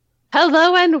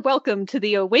Hello and welcome to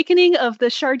the Awakening of the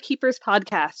Shardkeepers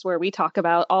podcast, where we talk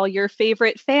about all your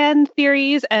favorite fan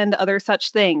theories and other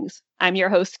such things. I'm your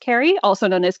host, Carrie, also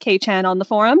known as K-Chan on the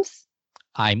forums.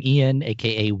 I'm Ian,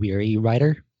 aka Weary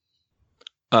Rider.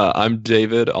 I'm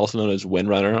David, also known as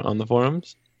Windrunner on the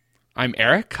forums. I'm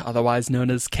Eric, otherwise known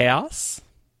as Chaos.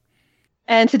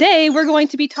 And today we're going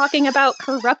to be talking about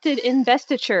corrupted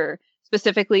investiture,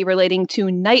 specifically relating to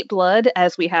Nightblood,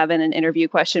 as we have in an interview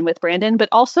question with Brandon, but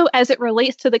also as it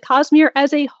relates to the Cosmere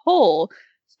as a whole.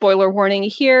 Spoiler warning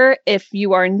here, if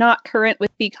you are not current with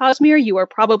the Cosmere, you are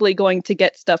probably going to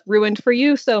get stuff ruined for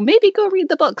you, so maybe go read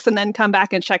the books and then come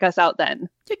back and check us out then.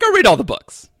 Yeah, go read all the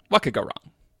books. What could go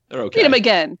wrong? They're okay. Read them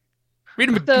again. Read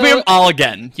them all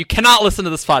again. You cannot listen to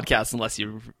this podcast unless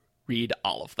you read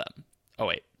all of them. Oh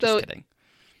wait, just kidding.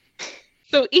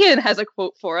 So Ian has a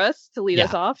quote for us to lead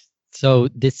us off. So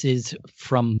this is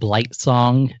from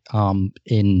Blightsong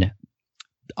in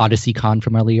Odyssey Con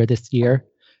from earlier this year.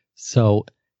 So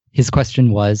his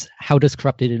question was, how does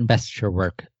corrupted investiture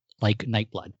work like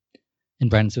Nightblood? And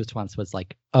Brandon's response was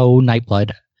like, oh,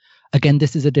 Nightblood. Again,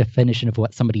 this is a definition of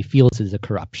what somebody feels is a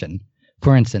corruption.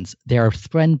 For instance, there are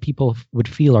friend people would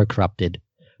feel are corrupted,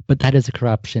 but that is a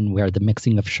corruption where the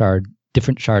mixing of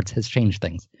different shards has changed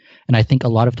things. And I think a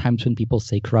lot of times when people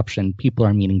say corruption, people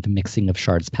are meaning the mixing of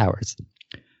shards' powers.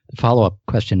 The follow-up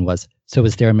question was, so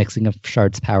is there a mixing of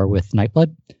shards' power with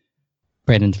Nightblood?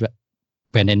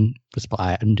 Brandon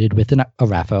responded with a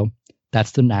Raffo.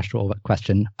 That's the natural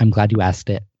question. I'm glad you asked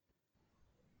it.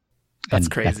 That's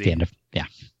and crazy. That's the end of, yeah.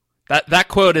 That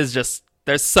quote is just,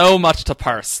 there's so much to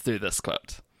parse through this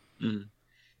quote. Mm.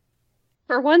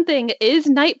 For one thing, is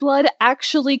Nightblood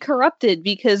actually corrupted?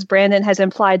 Because Brandon has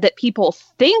implied that people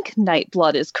think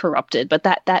Nightblood is corrupted, but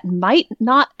that might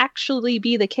not actually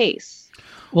be the case.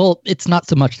 Well, it's not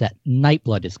so much that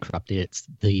Nightblood is corrupted. It's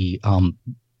the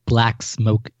black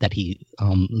smoke that he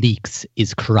leaks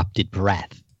is corrupted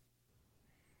breath.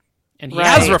 And he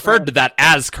has referred to that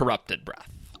as corrupted breath.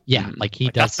 Yeah, like he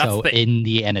does that's so in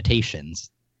the annotations,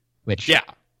 which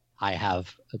I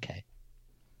have,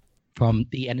 from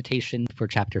the annotation for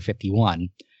chapter 51.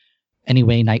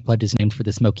 Anyway, Nightblood is named for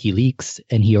the smoke he leaks,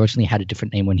 and he originally had a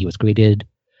different name when he was created.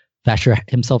 Vasher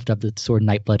himself dubbed the sword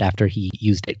Nightblood after he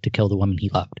used it to kill the woman he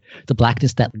loved. The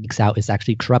blackness that leaks out is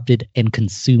actually corrupted and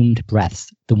consumed breaths,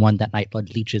 the one that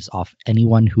Nightblood leeches off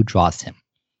anyone who draws him.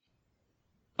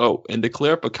 Oh, and to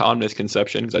clear up a common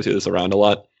misconception, because I see this around a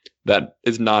lot, that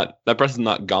breath is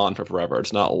not gone for forever.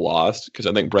 It's not lost, because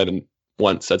I think Brandon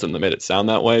once said something that made it sound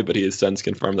that way, but he has since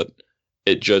confirmed that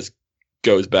it just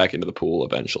goes back into the pool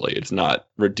eventually. It's not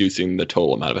reducing the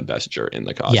total amount of investiture in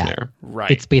the Cosmere. Yeah,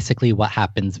 right. It's basically what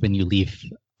happens when you leave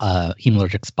a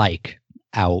hemalurgic spike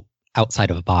outside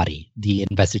of a body. The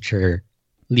investiture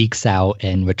leaks out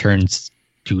and returns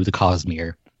to the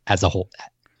Cosmere as a whole.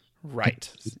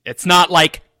 Right. It's not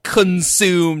like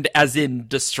consumed as in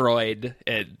destroyed.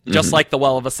 Just like the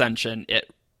Well of Ascension, it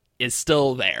is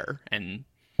still there and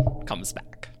comes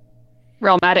back.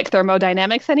 Realmatic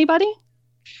thermodynamics, anybody?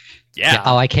 Yeah.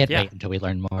 Oh, I can't wait until we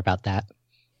learn more about that.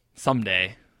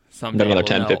 Someday Another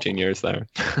 10, 15 years there.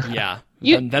 Yeah.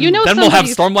 Then we'll have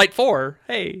Stormlight 4.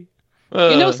 Hey.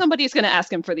 Somebody's going to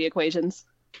ask him for the equations.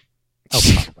 Oh,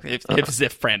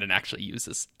 if Brandon actually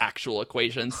uses actual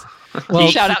equations.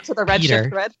 Well, shout out to the Redshift Peter.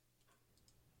 thread.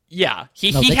 Yeah.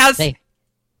 He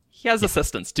has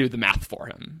assistants do the math for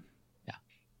him. Yeah.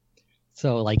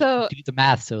 So do the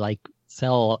math so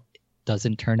Cell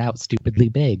doesn't turn out stupidly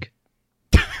big.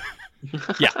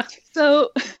 Yeah. So,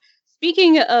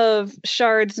 speaking of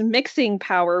Shard's mixing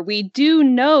power, we do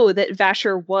know that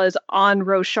Vasher was on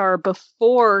Roshar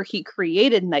before he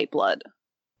created Nightblood.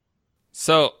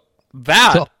 So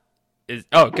that is.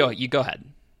 Oh, you go ahead.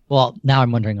 Well, now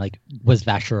I'm wondering, was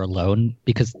Vasher alone?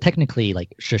 Because technically,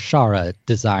 Shashara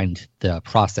designed the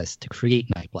process to create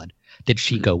Nightblood. Did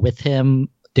she go with him?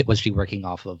 Was she working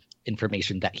off of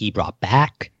information that he brought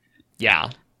back? Yeah.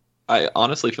 I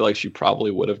honestly feel like she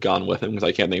probably would have gone with him, because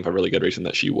I can't think of a really good reason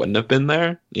that she wouldn't have been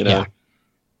there, Yeah.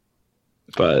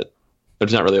 But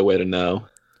there's not really a way to know.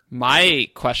 My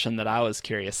question that I was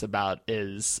curious about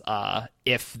is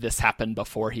if this happened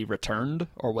before he returned,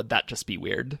 or would that just be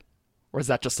weird? Or is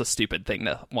that just a stupid thing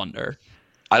to wonder?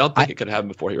 I don't think it could happen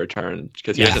before he returned,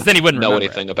 because he then he wouldn't know remember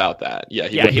anything about that. Yeah,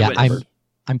 he Yeah, wouldn't.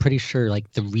 I'm pretty sure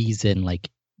the reason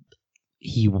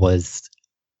he was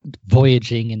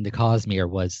voyaging in the Cosmere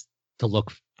was to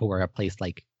look for a place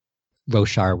like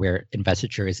Roshar where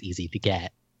investiture is easy to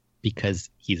get, because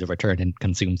he's a return and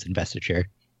consumes investiture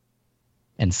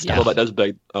and stuff. Well, that does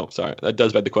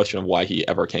beg the question of why he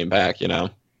ever came back,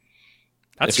 That's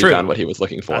if true. He found what he was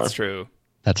looking for. That's true.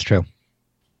 That's true.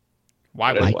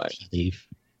 Why But would anyway. leave?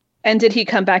 And did he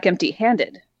come back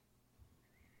empty-handed?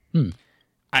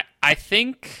 I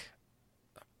think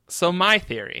so? My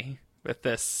theory with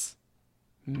this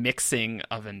mixing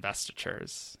of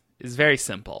investitures is very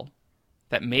simple.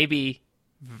 That maybe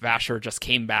Vasher just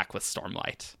came back with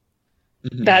Stormlight.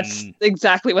 Mhm. That's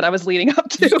exactly what I was leading up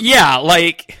to. Yeah,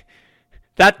 like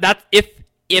that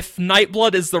if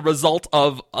Nightblood is the result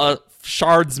of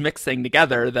shards mixing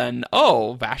together, then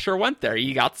Vasher went there.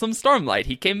 He got some Stormlight.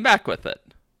 He came back with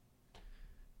it.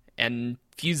 And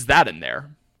fuse that in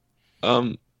there.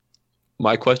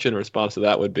 My question in response to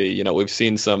that would be, we've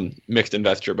seen some mixed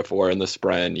investiture before in the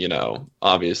Spren,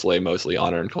 obviously mostly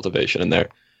honor and cultivation in there.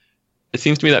 It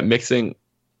seems to me that mixing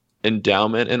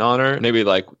endowment and honor, maybe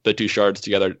like the two shards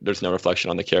together, there's no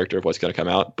reflection on the character of what's going to come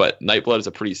out, but Nightblood is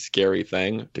a pretty scary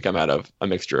thing to come out of a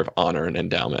mixture of honor and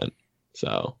endowment.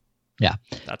 So Yeah.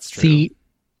 That's true. See,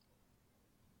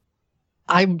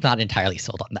 I'm not entirely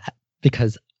sold on that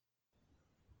because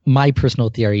my personal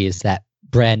theory is that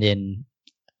Brandon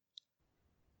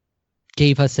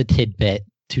gave us a tidbit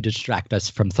to distract us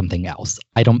from something else.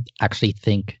 I don't actually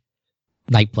think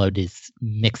Nightblood is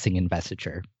mixing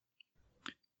investiture.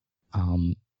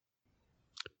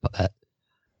 But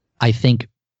I think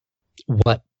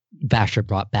what Vasher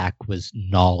brought back was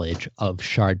knowledge of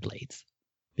Shardblades.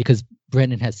 Because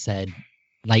Brandon has said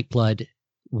Nightblood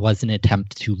was an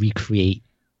attempt to recreate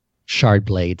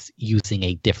Shardblades using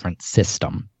a different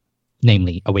system,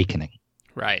 namely Awakening.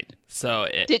 Right. So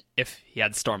if he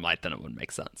had Stormlight, then it wouldn't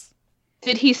make sense.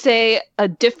 Did he say a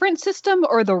different system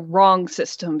or the wrong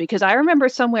system? Because I remember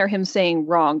somewhere him saying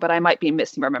wrong, but I might be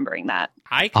misremembering that.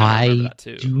 I kind of remember that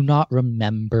too. do not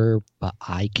remember, but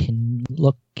I can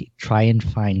try and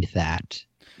find that.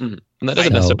 and that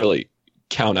doesn't necessarily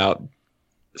count out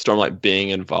Stormlight being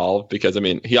involved because,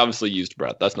 he obviously used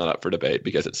breath. That's not up for debate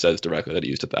because it says directly that he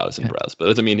used 1,000 breaths. But it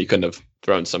doesn't mean he couldn't have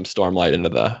thrown some Stormlight into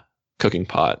the cooking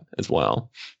pot as well.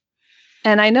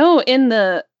 And I know in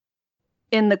the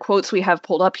quotes we have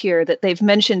pulled up here that they've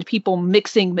mentioned people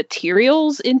mixing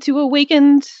materials into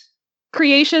awakened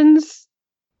creations.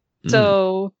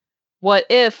 So what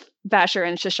if Vasher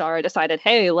and Shashara decided,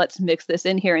 hey, let's mix this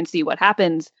in here and see what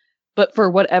happens? But for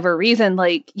whatever reason,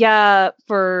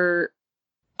 for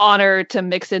honor to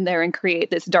mix in there and create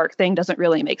this dark thing doesn't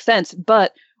really make sense.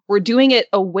 But we're doing it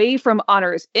away from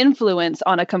honor's influence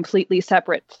on a completely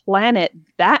separate planet.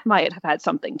 That might have had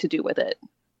something to do with it.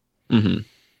 Mm-hmm.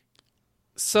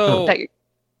 So,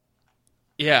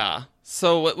 yeah.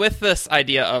 So with this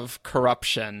idea of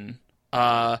corruption,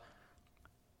 the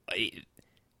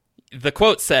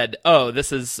quote said,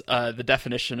 this is the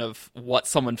definition of what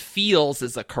someone feels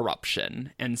is a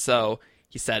corruption. And so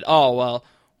he said,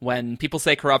 when people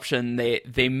say corruption,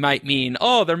 they might mean,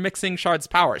 they're mixing Shard's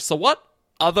power. So what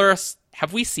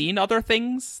have we seen other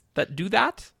things that do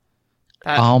that?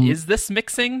 Is this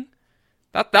mixing?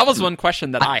 That was one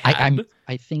question that I had.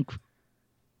 I think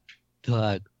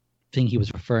the thing he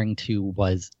was referring to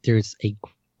was there's a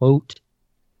quote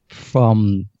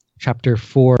from chapter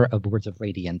 4 of Words of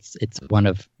Radiance. It's one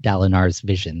of Dalinar's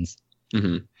visions.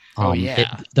 Mm-hmm.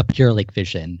 The Pure Lake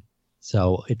vision.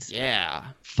 So it's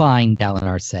fine,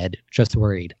 Dalinar said. Just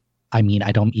worried. I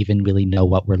don't even really know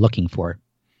what we're looking for.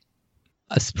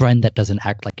 A spren that doesn't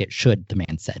act like it should, the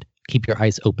man said. Keep your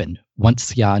eyes open.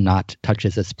 Once Sja-Anat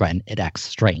touches a spren, it acts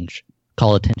strange.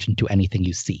 Call attention to anything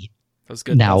you see. That was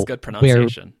good. That was good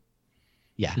pronunciation.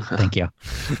 Yeah, thank you.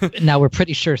 Now, we're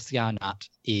pretty sure Sja-Anat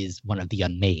is one of the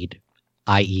unmade,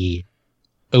 i.e.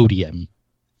 Odium.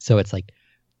 So it's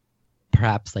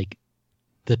perhaps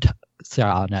the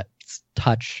Sja-Anat's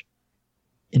touch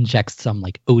injects some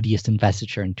odious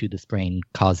investiture into this brain,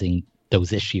 causing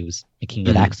those issues, making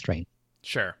it act strange.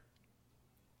 Sure.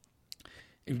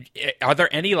 Are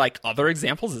there any other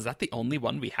examples? Is that the only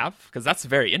one we have? Because that's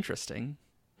very interesting.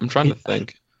 I'm trying to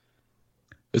think.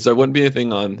 Because there wouldn't be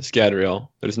anything on Scadrial.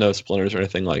 There's no splinters or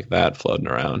anything like that floating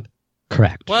around.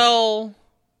 Correct. Well,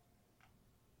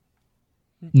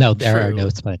 no, there are no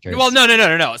splinters. Well,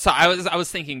 no. So I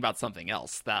was thinking about something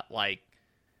else that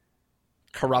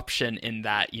corruption in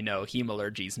that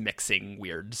hemalurgy's mixing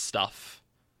weird stuff.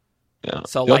 Yeah.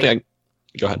 So go ahead.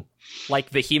 Like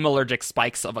the hemalurgic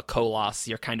spikes of a Koloss,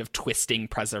 you're kind of twisting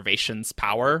Preservation's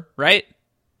power, right?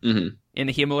 Mm-hmm. In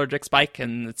a hemalurgic spike,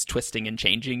 and it's twisting and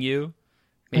changing you.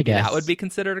 Maybe that would be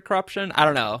considered a corruption. I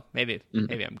don't know. Maybe I'm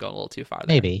going a little too far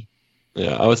there. Maybe.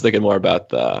 Yeah, I was thinking more about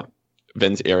the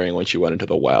Vin's earring when she went into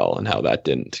the well and how that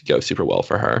didn't go super well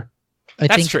for her.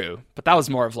 That's true, but that was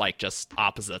more of like just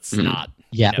opposites, not.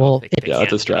 Yeah,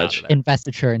 that's a stretch.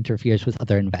 Investiture interferes with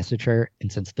other investiture,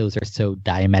 and since those are so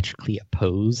diametrically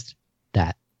opposed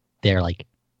that they're like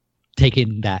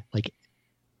taken that like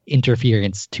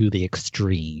interference to the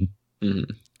extreme.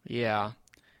 Mm-hmm. Yeah.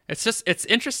 It's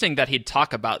interesting that he'd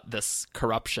talk about this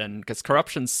corruption, because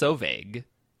corruption's so vague.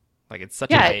 Like, it's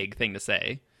such a vague thing to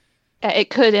say. It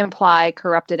could imply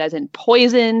corrupted as in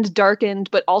poisoned, darkened,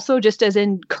 but also just as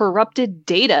in corrupted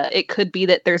data. It could be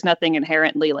that there's nothing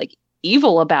inherently like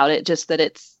evil about it, just that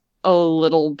it's a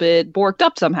little bit borked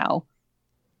up somehow.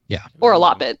 Yeah. Or a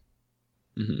lot bit.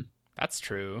 Mm-hmm. That's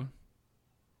true.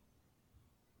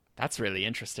 That's really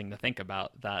interesting to think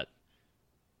about. That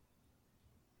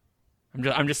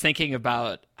I'm just thinking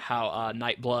about how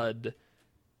Nightblood,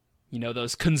 you know,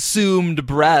 those consumed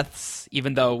breaths,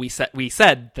 even though we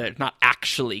said they're not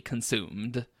actually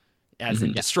consumed, as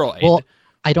in destroyed. Well,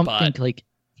 I don't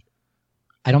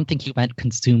think he meant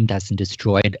consumed as in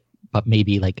destroyed, but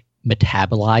maybe like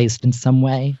metabolized in some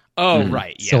way. Oh,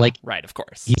 right. Yeah. So like, right, of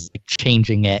course. He's like,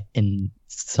 changing it in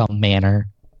some manner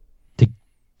to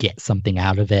get something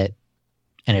out of it.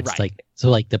 And it's like, so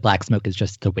like the black smoke is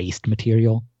just the waste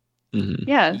material. Mm-hmm.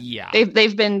 Yeah.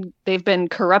 They've been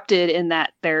corrupted in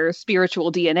that their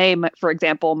spiritual DNA, for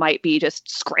example, might be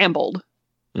just scrambled.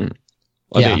 Mm.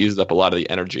 Well, I think it uses up a lot of the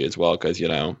energy as well, because, you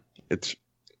know,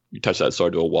 you touch that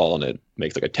sword to a wall and it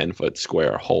makes like a 10-foot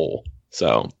square hole.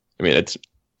 So, I mean,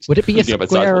 would it be a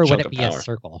square or would it be a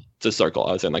circle? It's a circle.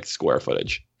 I was saying like square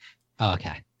footage. Oh,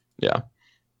 okay. Yeah.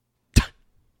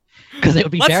 Because it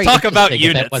would be Let's very talk about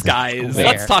interesting units, guys. square.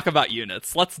 Let's talk about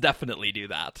units. Let's definitely do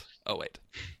that. Oh, wait.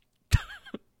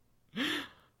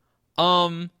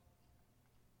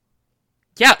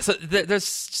 Yeah, so there's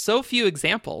so few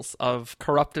examples of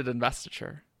corrupted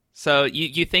investiture. So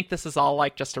you think this is all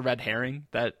like just a red herring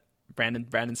that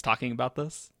Brandon's talking about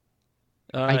this?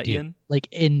 I do. Ian? Like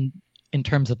in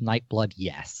terms of Nightblood,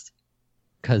 yes.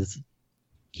 Because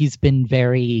he's been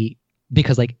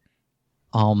because like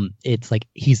it's like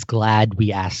he's glad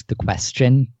we asked the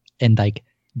question, and like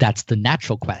that's the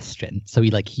natural question. So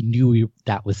he knew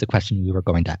that was the question we were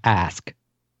going to ask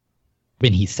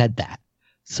when he said that.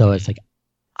 So it's like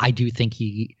I do think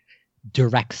he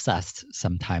directs us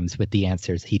sometimes with the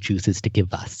answers he chooses to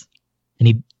give us, and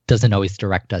he doesn't always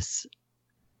direct us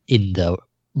in the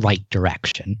right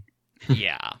direction.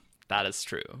 Yeah, that is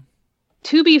true.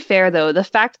 To be fair, though, the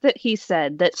fact that he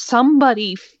said that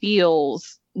somebody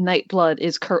feels Nightblood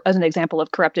is as an example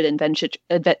of corrupted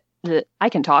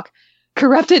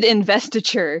corrupted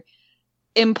investiture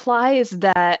implies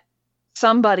that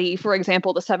somebody, for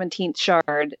example, the 17th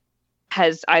Shard,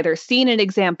 has either seen an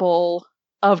example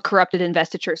of corrupted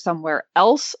investiture somewhere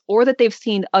else, or that they've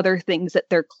seen other things that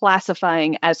they're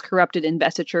classifying as corrupted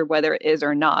investiture, whether it is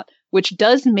or not, which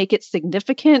does make it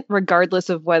significant regardless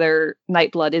of whether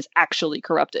Nightblood is actually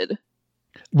corrupted.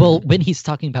 Well, when he's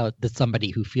talking about the somebody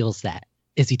who feels that,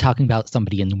 is he talking about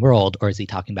somebody in the world, or is he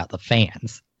talking about the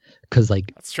fans? Because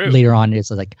like that's true. Later on, it's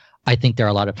like I think there are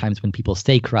a lot of times when people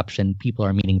say corruption, people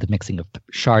are meaning the mixing of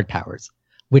shard powers,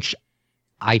 which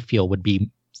I feel would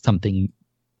be something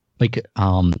like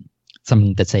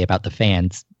something to say about the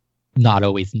fans not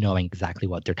always knowing exactly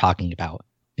what they're talking about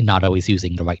and not always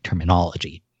using the right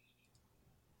terminology.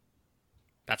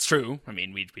 That's true. I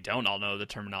mean, we don't all know the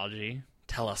terminology.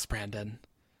 Tell us, Brandon.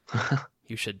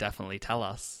 You should definitely tell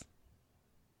us.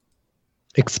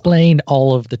 Explain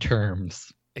all of the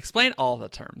terms. Explain all the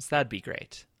terms. That'd be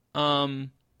great. Welcome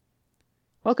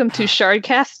to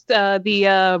Shardcast,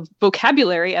 the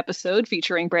vocabulary episode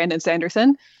featuring Brandon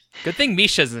Sanderson. Good thing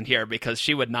Misha's in here, because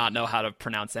she would not know how to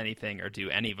pronounce anything or do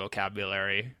any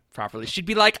vocabulary properly. She'd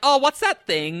be like, oh, what's that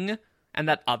thing? And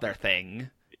that other thing.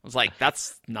 I was like,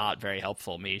 that's not very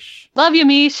helpful, Mish. Love you,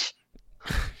 Mish.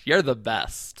 You're the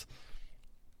best.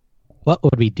 What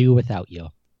would we do without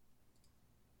you?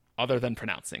 Other than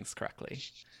pronouncing things correctly.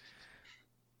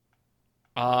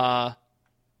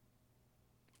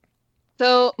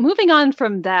 So moving on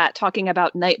from that, talking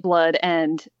about Nightblood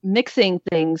and mixing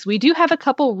things, we do have a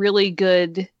couple really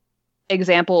good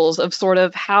examples of sort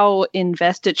of how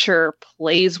investiture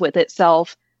plays with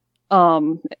itself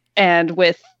and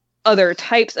with other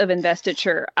types of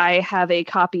investiture. I have a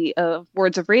copy of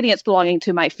Words of Radiance belonging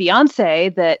to my fiance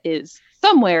that is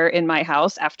somewhere in my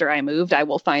house after I moved. I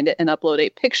will find it and upload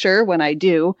a picture when I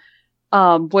do,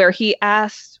 where he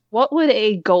asked, what would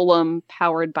a golem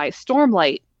powered by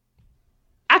Stormlight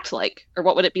act like, or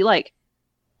what would it be like?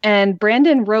 And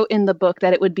Brandon wrote in the book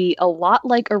that it would be a lot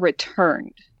like a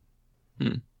Returned.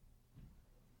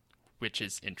 Which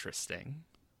is interesting.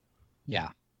 Yeah.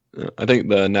 I think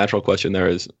the natural question there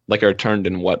is, like, a Returned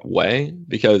in what way?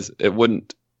 Because it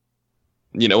wouldn't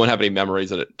have any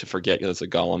memories to forget because it's a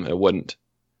golem. Would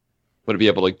it be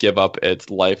able to give up its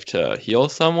life to heal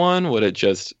someone? Would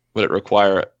it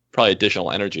require probably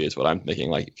additional energy is what I'm thinking,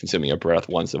 like consuming a breath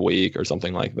once a week or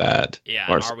something like that. Yeah,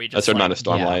 or and are we a just certain like, amount of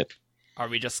stormlight. are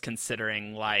we just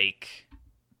considering like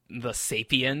the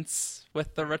sapience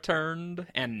with the returned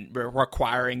and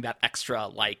requiring that extra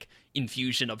like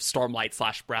infusion of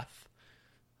stormlight / breath?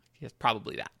 It's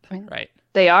probably that, right?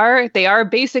 They are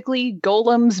basically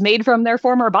golems made from their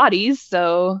former bodies,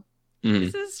 so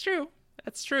Mhm. This is true.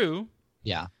 That's true.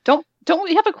 Yeah. don't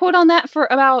we have a quote on that for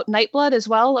about Nightblood as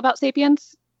well, about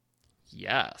sapience?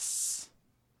 Yes.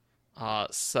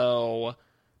 So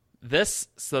this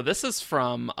is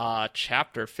from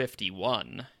chapter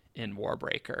 51 in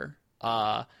Warbreaker.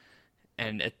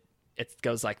 And it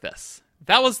goes like this.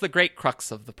 That was the great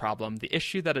crux of the problem, the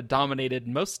issue that had dominated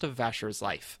most of Vasher's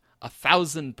life.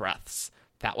 1,000 breaths.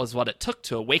 That was what it took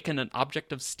to awaken an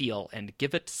object of steel and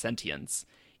give it sentience.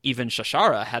 Even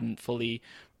Shashara hadn't fully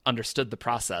understood the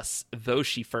process, though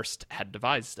she first had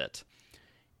devised it.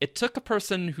 It took a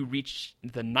person who reached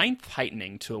the 9th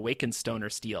heightening to awaken stone or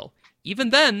steel. Even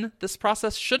then, this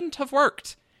process shouldn't have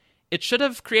worked. It should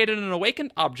have created an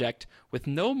awakened object with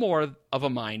no more of a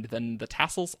mind than the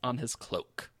tassels on his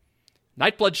cloak.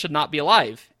 Nightblood should not be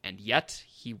alive, and yet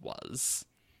he was.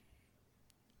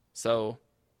 So,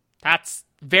 that's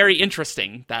very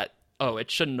interesting that, it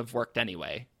shouldn't have worked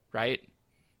anyway, right?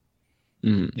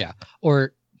 Mhm. Yeah.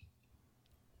 Or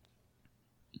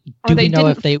Or do they we know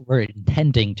didn't- if they were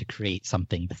intending to create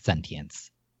something with sentience?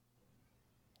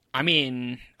 I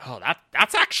mean,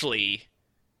 that's actually...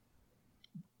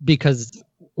 Because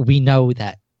we know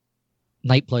that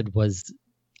Nightblood was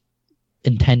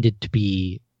intended to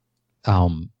be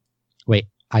wait,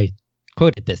 I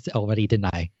quoted this already, didn't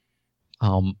I?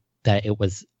 That it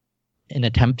was an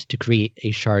attempt to create a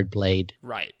shard blade,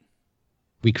 Right.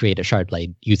 recreate a shard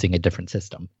blade using a different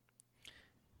system.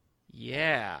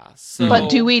 Yeah, so... But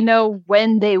do we know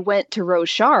when they went to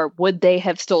Roshar? Would they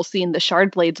have still seen the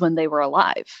shard blades when they were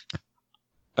alive?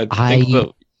 I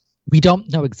think We don't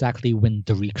know exactly when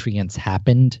the recreance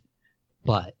happened,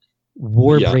 but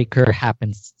Warbreaker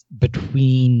happens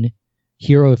between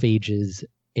Hero of Ages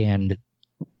and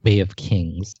Way of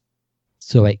Kings.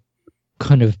 So it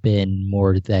couldn't have been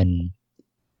more than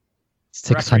The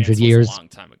 600 Recreance was years. a long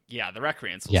time ago. Yeah, the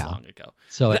Recreance was Yeah. long ago.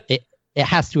 So The- it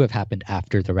has to have happened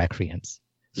after the Recreance.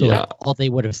 So Yeah. all they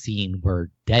would have seen were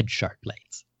dead shard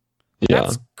blades. yeah.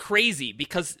 That's crazy,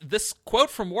 because this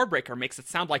quote from Warbreaker makes it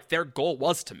sound like their goal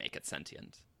was to make it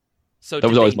sentient. So That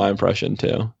was did always they- my impression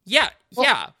too. Yeah,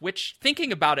 yeah. Which,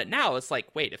 thinking about it now, it's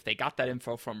like, wait, if they got that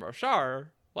info from Roshar,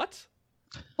 what?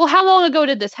 Well, how long ago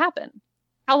did this happen?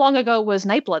 How long ago was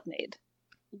Nightblood made?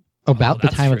 About the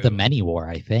that's time of the true. Many War,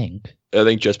 I think. I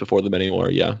think just before the Many War,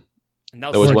 yeah. And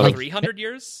that That was, was like one of- 300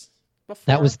 years before?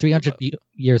 That was 300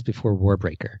 years before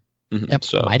Warbreaker. Mhm. It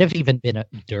So might have even been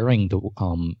during the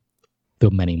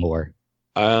Many War.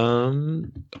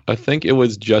 I think it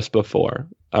was just before.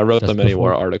 I wrote the Just Many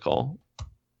War before? article,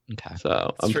 Okay.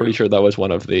 so I'm true. pretty sure that was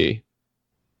one of the.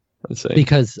 Let's see.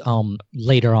 Because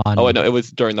later on. Oh wait, no, it was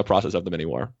during the process of the Many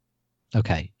War.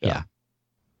 Okay, Yeah. yeah.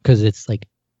 Because it's like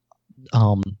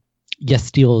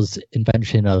Yestiel's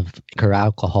invention of liquor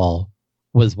alcohol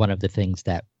was one of the things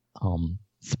that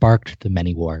sparked the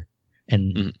Many War.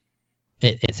 And Mhm.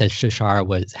 it says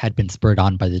Shashara had been spurred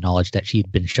on by the knowledge that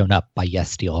she'd been shown up by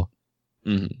Yestiel.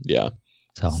 Yeah.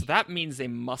 So So that means they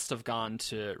must have gone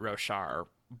to Roshar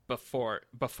before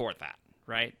that,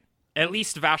 right? At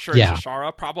least Vasher Yeah. and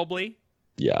Shashara, probably.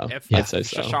 Yeah. If, Yeah. I'd say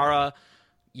so. Shashara,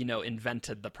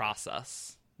 invented the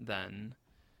process, then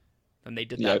they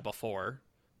did Yeah. that before.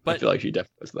 I But feel like she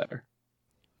definitely was there.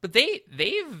 but they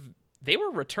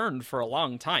were returned for a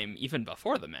long time, even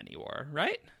before the Many War,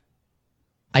 right?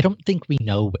 I don't think we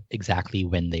know exactly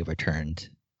when they returned.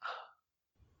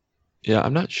 Yeah,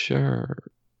 I'm not sure.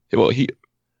 Well, I'm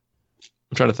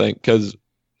trying to think because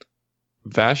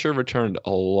Vasher returned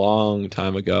a long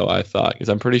time ago. I thought because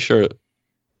I'm pretty sure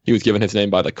he was given his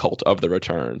name by the Cult of the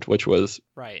Returned, which was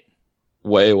Right.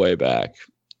 way, way back.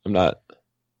 I'm not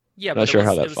Yeah, Not but sure it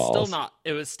how was, that it was still falls. not.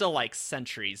 It was still like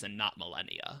centuries and not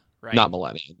millennia, right? not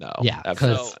millennium. No. Yeah,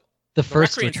 absolutely. 'cause the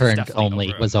first Recreance is returned definitely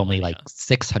over was only like millennia.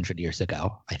 600 years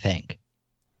ago, I think.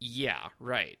 Yeah,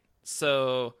 right.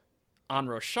 So on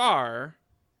Roshar,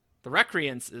 the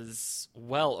Recreance is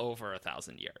well over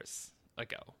 1,000 years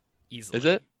ago, easily. Is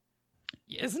it?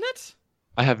 Isn't it?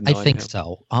 I have no I think idea.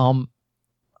 so.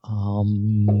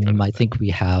 I think we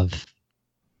have.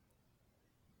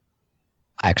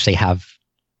 I actually have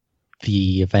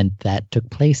the event that took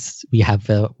place. We have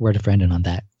a word of Brandon on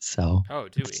that. So Oh,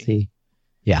 do we? let's see.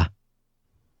 Yeah.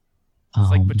 It's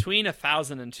like Um, between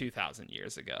 1,000 and 2,000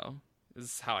 years ago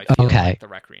is how I feel Okay. like the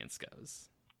Recreance goes.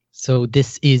 So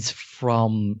this is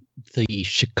from the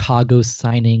Chicago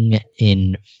signing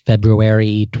in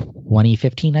February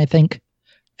 2015, I think.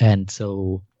 And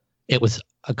so it was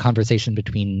a conversation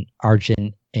between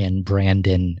Argent and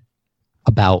Brandon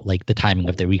about like the timing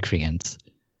of the recreants.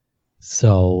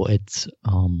 So it's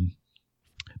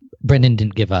Brandon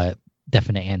didn't give a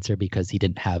definite answer because he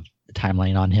didn't have the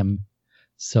timeline on him.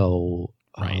 So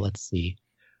Right. let's see.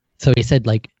 So he said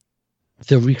like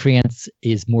the recreants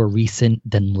is more recent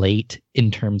than late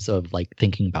in terms of like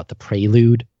thinking about the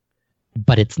prelude,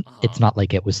 but it's not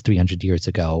like it was 300 years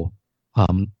ago.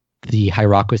 The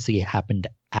hierocracy happened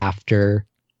after,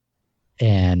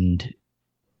 and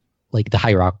like the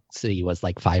hierarchy was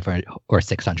like 500 or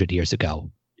 600 years ago.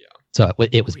 Yeah. So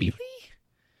it was Really?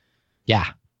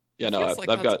 yeah. Yeah, no, Feels like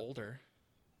I've that's got older.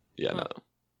 yeah, Huh.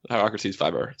 no. Hierarchy is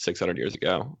 500 or 600 years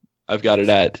ago. I've got it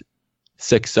at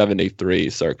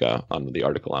 673 circa on the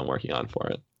article I'm working on for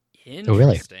it. Oh,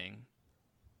 really? Interesting.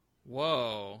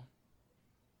 Whoa.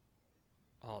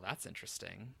 Oh, that's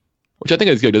interesting. Which I think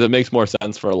is good because it makes more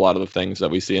sense for a lot of the things that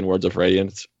we see in Words of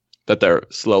Radiance that they're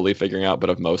slowly figuring out but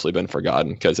have mostly been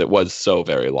forgotten because it was so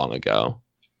very long ago.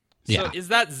 Yeah. So is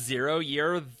that 0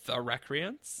 year the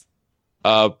Recreants?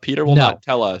 Peter will No. not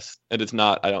tell us, and it's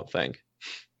not, I don't think.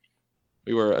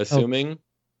 We were assuming.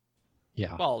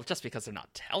 Yeah. Well, just because they're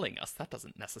not telling us, that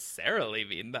doesn't necessarily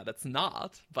mean that it's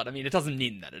not. But I mean, it doesn't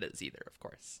mean that it is either, of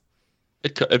course.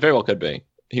 It very well could be.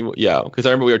 Yeah, because I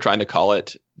remember we were trying to call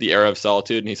it the Era of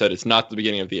Solitude, and he said it's not the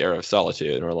beginning of the Era of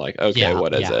Solitude, and we're like, okay, Yeah,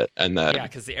 what is yeah. it? And then Yeah,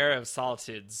 because the Era of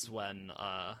Solitude's when,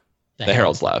 the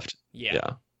Heralds left. yeah.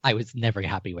 Yeah. I was never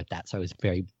happy with that, so I was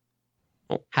very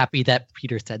Oh. happy that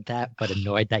Peter said that, but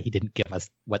annoyed that he didn't give us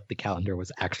what the calendar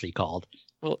was actually called.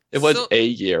 Well, it was So- a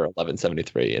year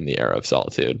 1173 in the Era of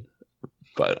Solitude,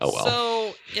 but oh well.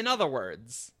 So, in other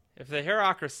words, if the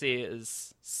Hierocracy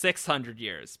is 600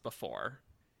 years before,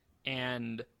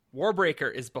 and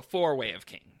Warbreaker is before Way of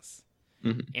Kings,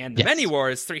 Mhm. and the Yes. Many War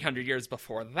is 300 years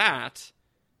before that,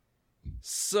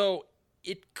 so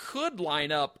it could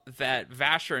line up that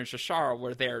Vasher and Shashara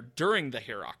were there during the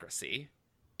Hierocracy,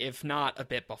 if not a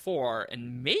bit before,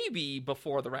 and maybe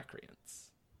before the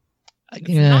Recreants. It's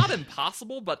not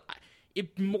impossible, but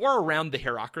it more around the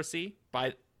Hierocracy,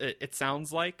 by it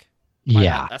sounds like, by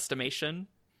yeah. that estimation.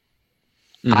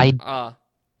 I'd Uh,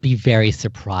 be very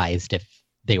surprised if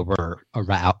they were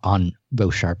around on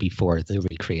Roshar before the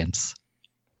recreants.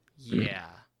 yeah.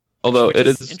 Although Which it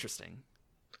is interesting.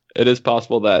 it is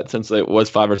possible that since it was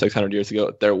 500 or 600 years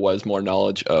ago, there was more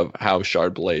knowledge of how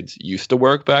shard blades used to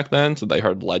work back then. So they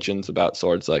heard legends about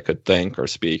swords that could think or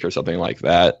speak or something like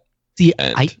that. See,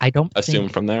 And I don't Assume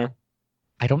think from there.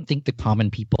 I don't think the common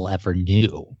people ever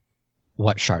knew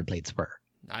what shard blades were,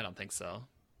 I don't think so.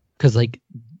 because like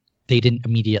they didn't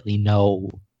immediately know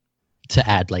to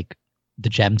add like the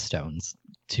gemstones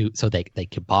to so they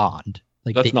could bond.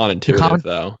 Like That's they, not intuitive common-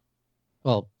 though.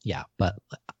 well, yeah, but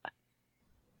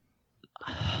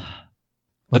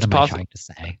what It's am I possible. trying to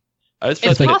say? I just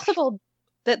feel It's like- possible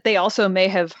that they also may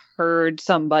have heard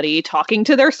somebody talking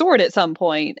to their sword at some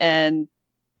point and,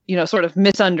 sort of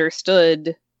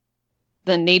misunderstood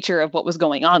the nature of what was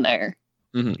going on there.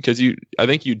 Because I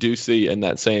think you do see in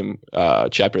that same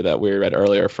chapter that we read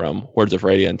earlier from Words of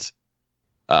Radiance,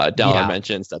 Dalinar Yeah.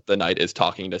 mentions that the knight is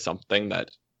talking to something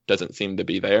that doesn't seem to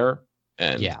be there,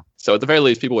 and Yeah. so at the very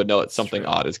least, people would know that It's something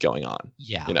true. odd is going on.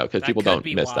 Yeah, Because That people could don't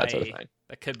be miss that sort of why- thing.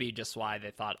 That could be just why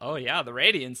they thought, oh yeah, the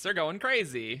Radiants, they're going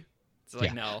crazy. It's like,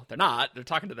 Yeah. no, they're not. They're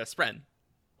talking to their Spren.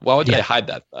 Why would Yeah. they hide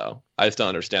that though? I just don't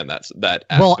understand that. well,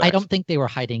 I aspect. don't think they were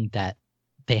hiding that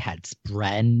they had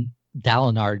Spren.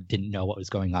 Dalinar didn't know what was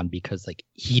going on because like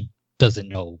he doesn't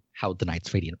know how the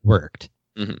Knights Radiant worked.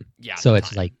 Yeah. So at the it's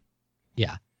time. like,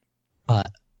 yeah.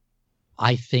 But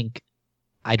I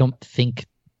don't think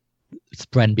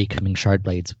Spren becoming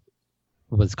Shardblades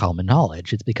was common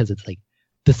knowledge. It's because it's like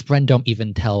the Spren don't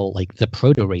even tell like the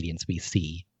Proto Radiants we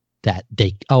see that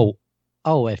they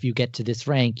if you get to this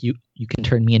rank you can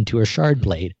turn me into a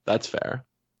Shardblade. That's fair.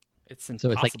 It's so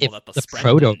impossible it's like if that the the Spren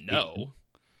proto- didn't know.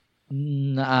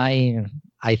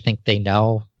 I think they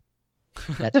know.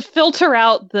 To filter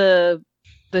out the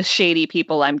shady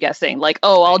people, I'm guessing. Like,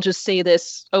 I'll just say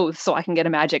this oath so I can get a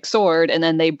magic sword, and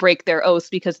then they break their oaths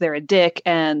because they're a dick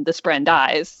and the Spren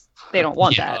dies. They don't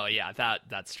want Yeah. that. Oh yeah,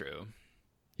 that's true.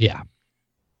 Yeah.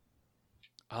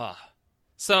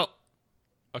 So,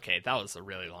 okay, that was a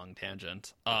really long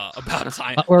tangent about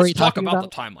time. What were we Let's talk talking about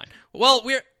the timeline. Well,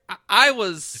 I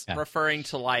was Okay. referring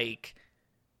to like,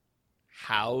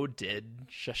 how did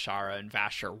Shashara and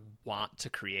Vasher want to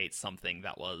create something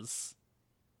that was,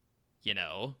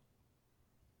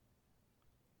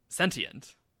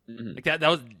 sentient? Mhm.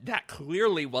 Like that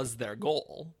clearly was their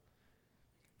goal.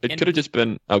 It And- could have just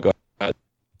been. Oh, go ahead.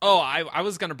 Oh, I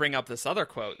was going to bring up this other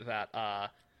quote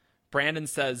that Brandon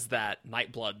says that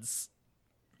Nightblood's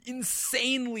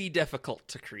insanely difficult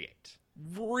to create.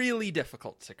 Really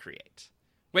difficult to create.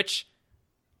 Which,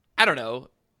 I don't know,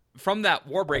 from that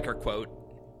Warbreaker quote,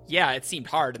 yeah, it seemed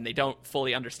hard and they don't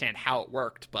fully understand how it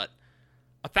worked, but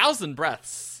 1,000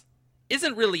 breaths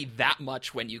isn't really that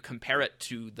much when you compare it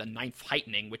to the Ninth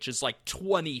Heightening, which is like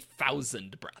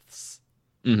 20,000 breaths.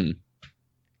 Hmm.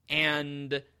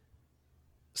 And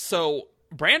so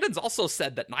Brandon's also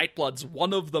said that Nightblood's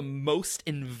one of the most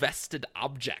invested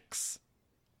objects.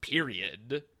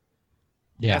 Period.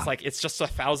 Yeah. It's like, it's just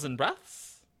 1,000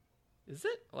 breaths? Is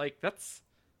it? Like, that's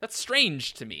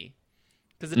strange to me.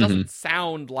 Because it doesn't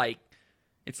sound like,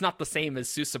 it's not the same as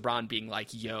Susebron being like,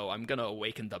 yo, I'm gonna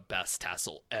awaken the best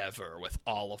tassel ever with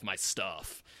all of my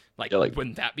stuff. Like, Yeah, like-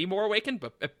 wouldn't that be more awakened,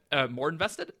 but more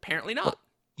invested? Apparently not.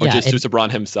 Or Yeah, just and-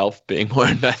 Susebron himself being more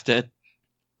invested.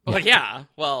 Well, yeah.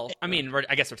 Well, I mean,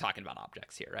 I guess we're talking about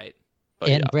objects here, right? But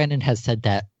and yeah. Brandon has said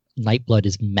that Nightblood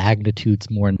is magnitudes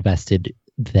more invested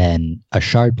than a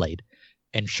Shardblade,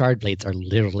 and Shardblades are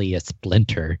literally a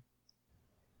splinter.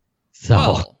 So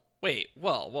Well, wait.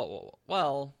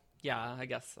 Well, yeah. I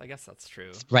guess that's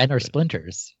true. Ren are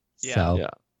splinters. Yeah. So Yeah.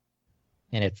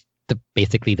 and it's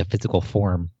basically the physical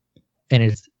form, and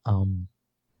it's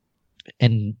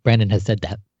and Brandon has said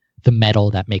that the metal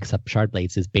that makes up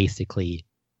Shardblades is basically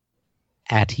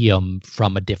atium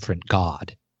from a different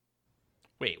god.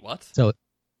 Wait, what? So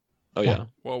Oh yeah.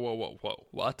 Whoa.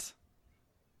 What?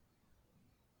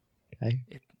 okay,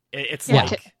 It's Yeah,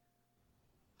 like,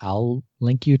 I'll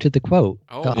link you to the quote.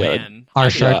 oh Yeah. man, Are I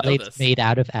did not know Shardblades this. made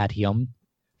out of atium?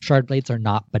 Shardblades are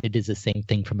not, but it is the same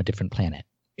thing from a different planet.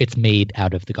 It's made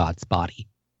out of the god's body.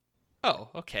 Oh,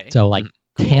 okay. So like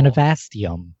Cool.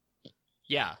 Tanavastium.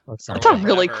 Yeah, Oh, sorry. That's a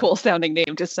really Whatever. cool sounding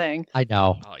name, just saying. I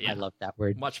know. Oh, yeah. I love that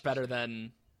word. much better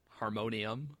than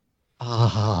harmonium.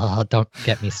 Oh, don't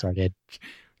get me started.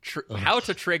 Ugh. How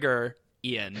to trigger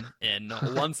Ian in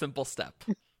one simple step: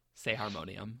 say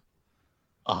harmonium.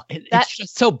 Oh, That- it's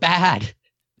just so bad.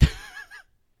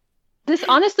 This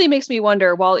honestly makes me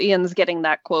wonder, while Ian's getting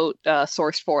that quote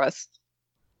sourced for us,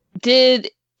 did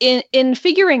in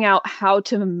figuring out how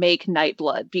to make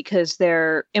Nightblood, because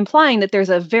they're implying that there's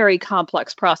a very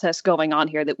complex process going on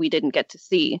here that we didn't get to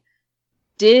see,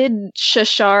 did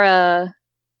Shashara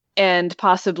and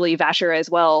possibly Vasher as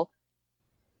well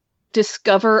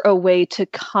discover a way to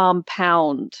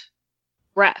compound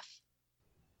breath?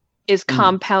 Is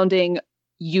compounding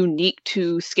unique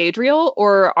to Scadrial,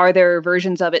 or are there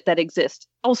versions of it that exist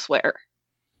elsewhere?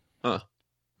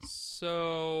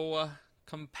 So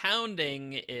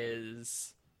compounding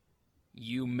is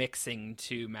you mixing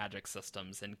two magic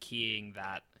systems and keying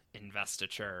that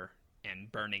investiture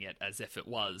and burning it as if it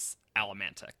was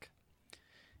Allomantic.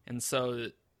 And so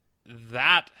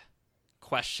that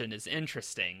question is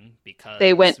interesting because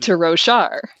They went to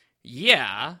Roshar.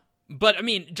 Yeah, but I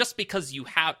mean, just because you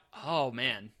have... Oh,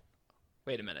 man.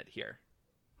 Wait a minute here.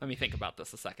 Let me think about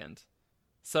this a second.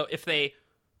 So if they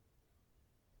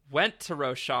went to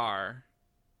Roshar,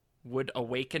 would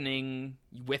awakening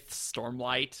with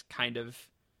Stormlight kind of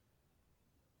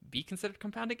be considered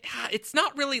compounding? Yeah, it's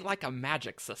not really like a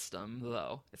magic system,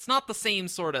 though. It's not the same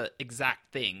sort of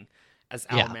exact thing as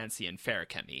Yeah. Allomancy and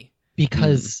Ferrochemy.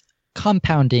 Because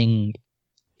compounding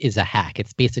is a hack.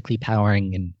 It's basically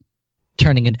powering and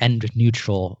turning an end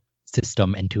neutral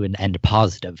system into an end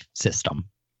positive system.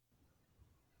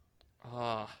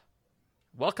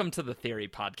 Welcome to the Theory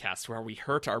Podcast, where we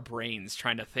hurt our brains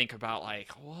trying to think about,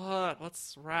 like,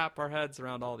 let's wrap our heads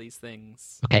around all these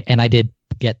things. Okay, and I did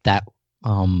get that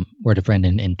word of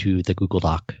Brendan into the Google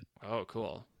Doc. Oh,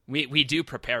 cool. We do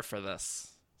prepare for this.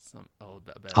 A little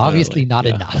bit. Obviously not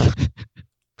yeah. enough.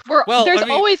 Well, There's I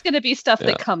mean- always going to be stuff Yeah.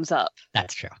 that comes up.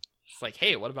 That's true. It's like,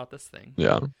 hey, what about this thing?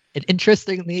 Yeah. And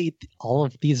interestingly, all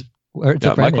of these words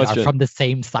Yeah, of my Brendan are question- from the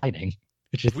same signing,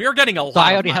 which is We're getting a I lot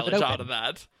of already have it mileage out open. of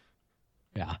that.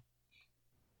 yeah.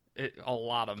 A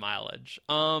lot of mileage.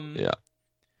 Yeah.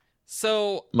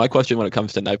 So, My question when it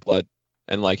comes to Nightblood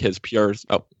and like his pures.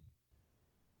 Oh,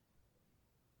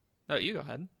 no, you go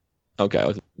ahead. okay. I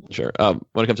wasn't sure.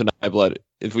 When it comes to Nightblood,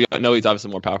 if we know he's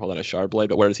obviously more powerful than a Shard Blade,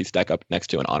 but where does he stack up next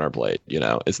to an Honor Blade? You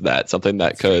know, is that something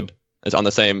that That's true. is on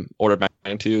the same order of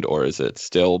magnitude, or is it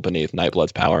still beneath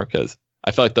Nightblood's power? Because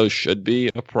I feel like those should be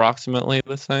approximately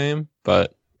the same,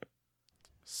 but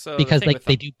So the Because thing like with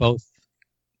they do both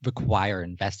require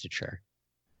investiture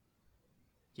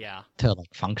yeah, to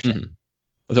like function.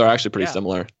 they're actually pretty Yeah.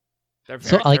 similar. they're So,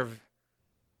 very. like- they're...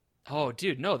 Oh,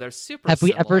 dude, no, they're super. Have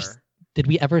we ever similar. did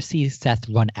we ever see Seth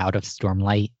run out of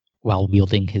Stormlight while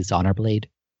wielding his Honor Blade?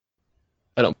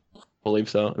 I don't believe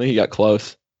so. I think he got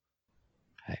close.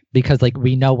 Okay. Because like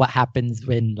we know what happens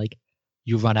when like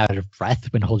you run out of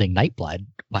breath when holding Nightblood.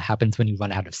 What happens when you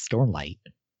run out of Stormlight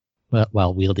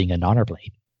while wielding an Honor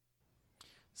Blade?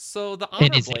 So the Honor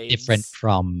And is Blades it different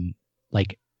from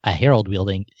like a Herald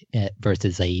wielding it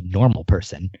versus a normal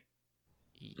person?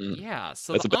 Yeah,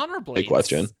 so That's the a Honor big Blades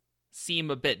question.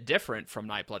 seem a bit different from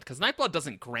Nightblood, because Nightblood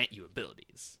doesn't grant you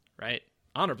abilities, right?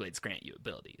 Honor Blades grant you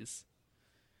abilities.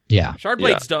 Yeah. Shard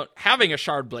Blades don't. Having a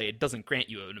Shard Blade doesn't grant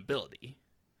you an ability.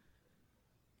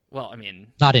 Well, I mean,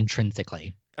 Not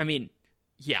intrinsically.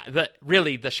 yeah.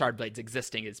 The Shard Blades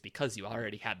existing is because you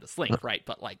already had this link, right?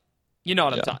 But like, you know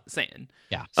what I'm saying?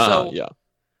 Yeah. So Yeah.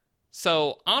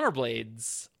 So Honor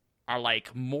Blades are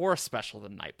like more special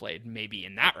than Nightblade, maybe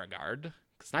in that regard,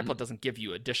 because Nightblade doesn't give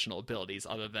you additional abilities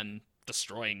other than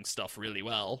destroying stuff really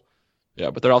well. Yeah,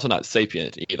 but they're also not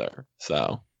sapient either.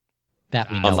 So That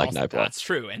we know. Unlike of. Nightblood. That's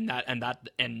true,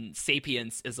 and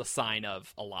sapience is a sign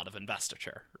of a lot of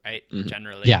investiture, right? Mhm.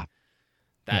 Generally, Yeah.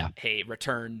 That Yeah. hey,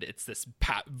 returned. It's this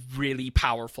really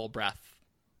powerful breath,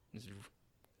 it's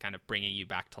kind of bringing you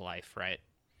back to life, right?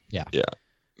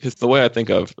 because the way I think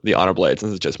of the Honor Blades, and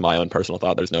this is just my own personal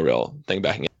thought, there's no real thing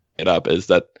backing it up, is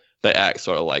that they act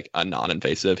sort of like a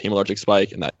non-invasive hemorrhagic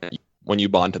spike, and that when you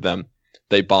bond to them,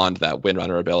 they bond that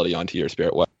Windrunner ability onto your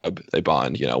spirit web. They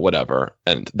bond, whatever,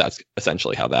 and that's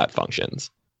essentially how that functions.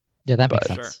 Yeah, that makes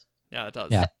But- sense. Sure. Yeah, it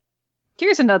does. Yeah.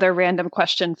 Here's another random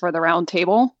question for the round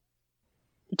table.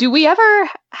 Do we ever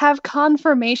have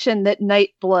confirmation that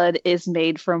Nightblood is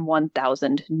made from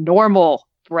 1,000 normal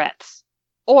breaths?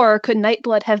 Or could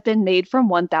Nightblood have been made from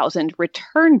 1,000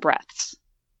 return breaths?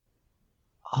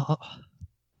 Oh,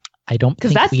 I don't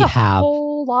Because think that's we a have.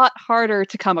 whole lot harder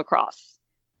to come across.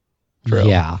 True.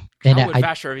 Yeah, and How would I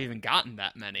Vasher have even gotten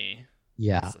that many?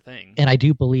 yeah, That's the thing. and I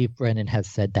do believe Brennan has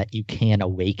said that you can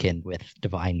awaken with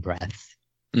divine breath.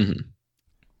 Mhm.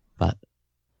 But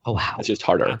oh wow, It's just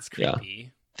harder. That's Yeah.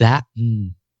 creepy.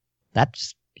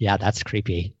 that's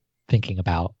creepy. Thinking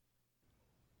about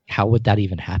how would that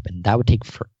even happen? That would take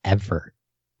forever.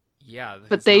 Yeah,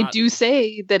 But it's they not- do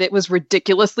say that it was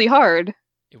ridiculously hard.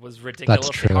 It was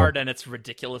ridiculously true. hard, and it's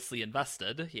ridiculously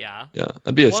invested. Yeah. Yeah,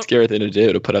 that'd be a What- scary thing to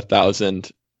do, to put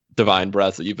 1,000 divine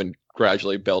breaths that you've been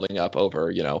gradually building up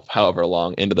over, however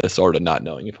long into the sword and not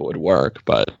knowing if it would work.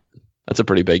 But that's a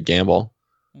pretty big gamble.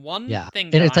 One Yeah, thing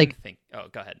and that it's like- oh,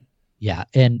 go ahead. Yeah,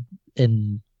 and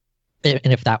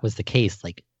if that was the case,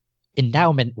 like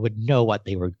Endowment would know what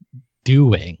they were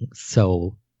doing.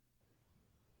 So,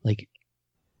 like,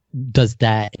 does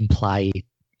that imply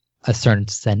a certain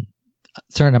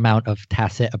amount of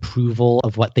tacit approval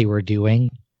of what they were doing?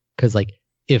 Because, like,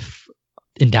 if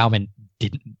Endowment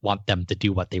didn't want them to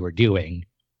do what they were doing,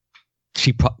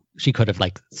 she could have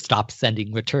like stopped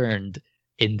sending returned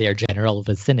in their general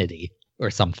vicinity or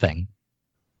something.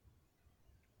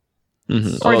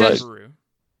 Mhm. Or Although does- that-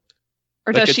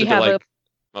 Or that does gets she into, have like-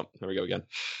 Oh, there we go again.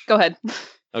 Go ahead.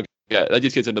 Yeah, that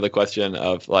just gets into the question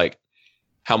of like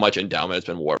how much endowment has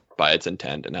been warped by its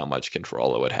intent and how much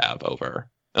control it would have over,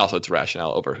 and also its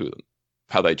rationale over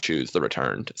how they choose the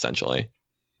returned, essentially.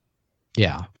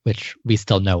 Yeah, which we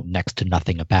still know next to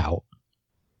nothing about.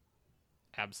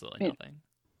 Absolutely Yeah. nothing.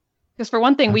 Because for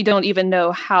one thing, we don't even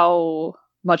know how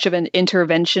much of an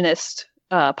interventionist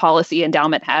policy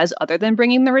Endowment has other than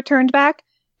bringing the returned back.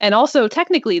 And also,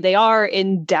 technically, they are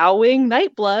endowing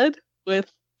Nightblood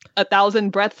with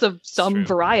 1,000 breaths of some true.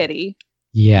 variety.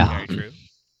 Yeah. Very true.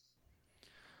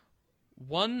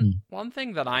 One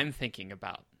thing that I'm thinking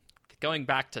about, going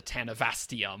back to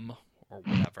Tanavastium or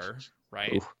whatever,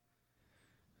 right? Oof.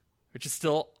 Which is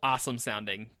still awesome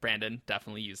sounding. Brandon,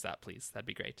 definitely use that, please. That'd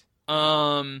be great.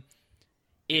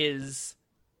 Is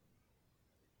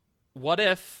what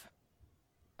if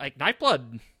like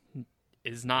Nightblood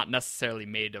is not necessarily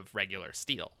made of regular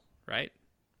steel, right?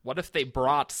 What if they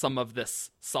brought some of this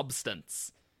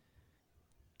substance?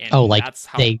 And Oh, like that's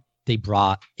how they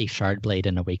brought a shard blade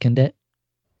and awakened it.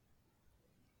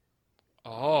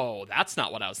 Oh, that's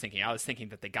not what I was thinking. I was thinking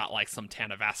that they got like some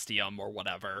Tanavastium or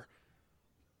whatever.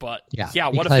 But Yeah,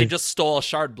 what if they because- just stole a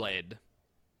shard blade?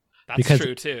 That's Because-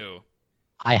 true too.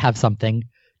 I have something.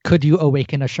 Could you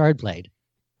awaken a shard blade?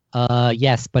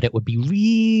 Yes, but it would be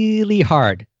really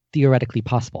hard, theoretically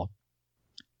possible.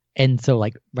 And so,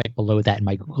 like right below that in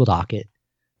my Google Doc,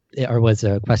 there was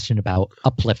a question about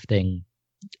uplifting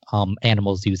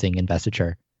animals using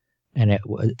investiture, and it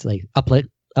was like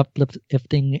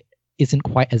uplifting isn't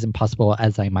quite as impossible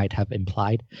as I might have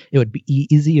implied. It would be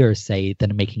easier, say,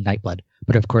 than making Nightblood,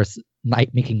 but of course,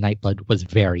 making Nightblood was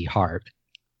very hard.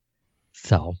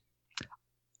 So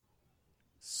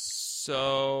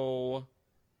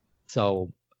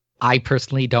I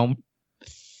personally don't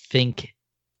think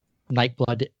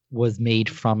Nightblood was made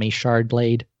from a shard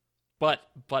blade. But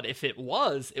if it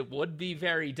was, it would be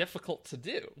very difficult to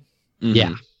do. Mhm.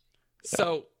 Yeah.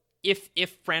 So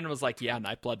if Brandon was like, yeah,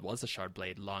 Nightblood was a shard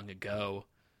blade long ago,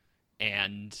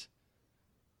 and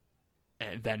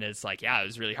then it's like, yeah, it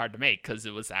was really hard to make because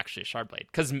it was actually a shard blade.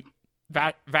 Because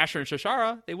Vasher and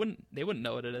Shoshara, they wouldn't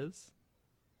know what it is.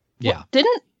 Yeah.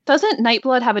 Doesn't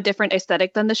Nightblood have a different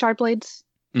aesthetic than the Shardblades?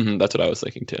 That's what I was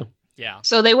thinking too. Yeah.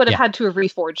 So they would have Yeah. had to have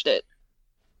reforged it.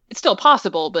 It's still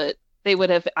possible, but they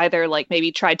would have either like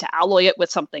maybe tried to alloy it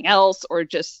with something else or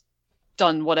just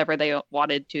done whatever they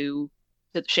wanted to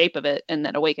the shape of it and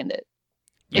then awakened it.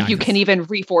 Yeah, If you can even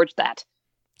reforge that.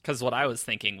 Because what I was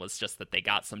thinking was just that they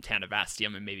got some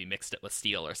Tanivastium and maybe mixed it with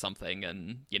steel or something,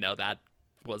 and that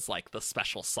was like the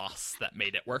special sauce that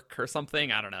made it work or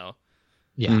something. I don't know.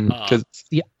 Yeah. Because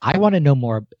Yeah, I want to know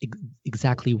more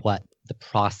exactly what the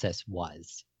process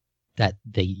was that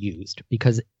they used,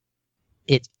 because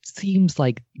it seems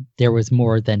like there was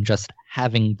more than just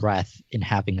having breath and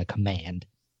having a command,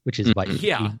 which is what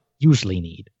Yeah. you usually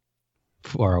need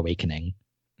for awakening.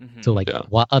 Mhm. So, like, Yeah.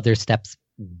 what other steps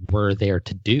were there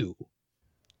to do?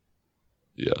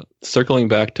 Yeah. Circling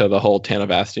back to the whole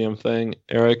Tanivastium thing,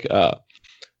 Eric,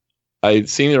 I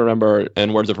seem to remember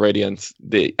in Words of Radiance,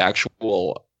 the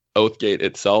actual Oathgate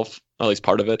itself, at least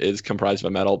part of it, is comprised of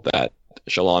a metal that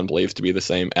Shallan believes to be the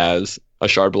same as a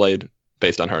shard blade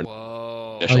based on her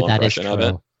Whoa. initial that is impression of it.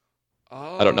 true.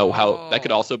 I don't know how that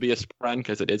could also be a spren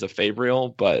because it is a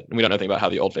Fabrial, but we don't know anything about how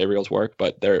the old Fabrials work,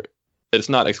 but it's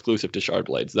not exclusive to shard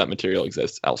blades. That material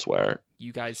exists elsewhere.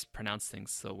 You guys pronounce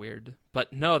things so weird.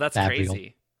 But no, that's Fabrial.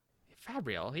 crazy.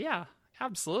 Fabrial, yeah,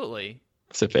 absolutely.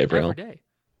 It's a Fabrial. Every day.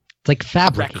 It's like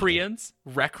fabric. Recreants,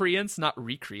 not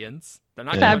recreants. They're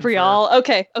not Yeah. going for- Fabrial.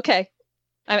 Okay.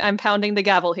 I'm pounding the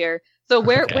gavel here. So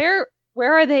where Okay.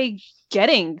 where are they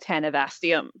getting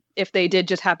Tanivastium if they did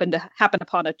just happen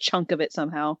upon a chunk of it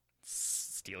somehow?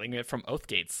 stealing it from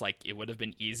Oathgates. Like, it would have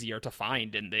been easier to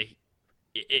find in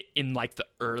like the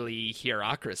early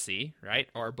hierocracy, right?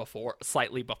 Or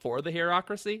slightly before the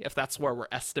hierocracy, if that's where we're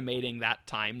estimating that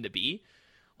time to be.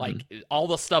 Like, all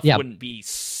the stuff Yeah. wouldn't be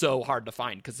so hard to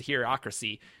find because the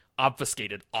hierocracy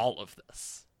obfuscated all of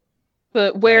this.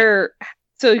 But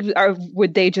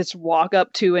would they just walk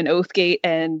up to an Oathgate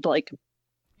and like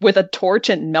with a torch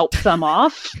and melt some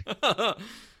off?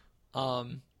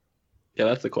 Yeah,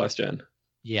 that's the question.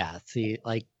 Yeah, see,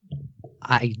 like,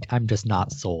 I'm just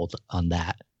not sold on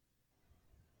that.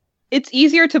 It's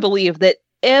easier to believe that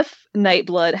if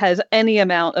Nightblood has any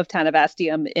amount of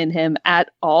Tanivastium in him at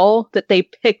all, that they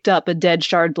picked up a dead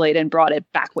Shardblade and brought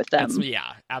it back with them.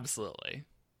 Yeah, absolutely.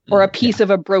 Or a piece of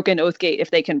a broken Oathgate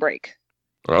if they can break.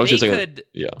 Or I was They just thinking,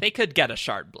 They could get a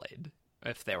shard blade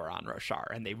if they were on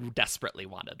Roshar and they desperately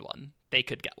wanted one. They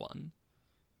could get one.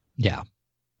 Yeah.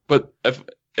 but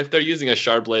if they're using a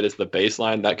shard blade as the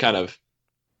baseline, that kind of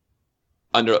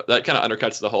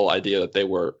undercuts the whole idea that they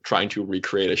were trying to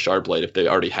recreate a shard blade. If they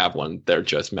already have one, they're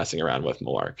just messing around with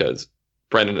more, because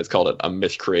Brandon has called it a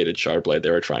miscreated shard blade. They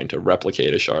were trying to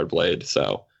replicate a shard blade.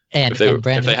 So And if they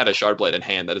Brandon, had a shard blade in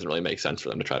hand, that doesn't really make sense for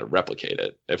them to try to replicate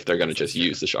it if they're going to just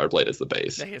use the shard blade as the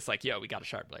base. It's like, yo, we got a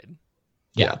shard blade.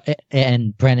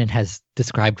 and Brandon has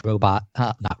described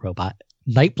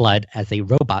Nightblood as a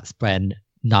robot spren,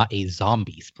 not a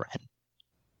zombie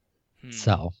spren.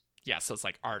 So Yeah, so it's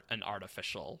like an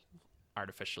artificially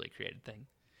created thing.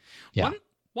 Yeah.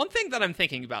 One thing that I'm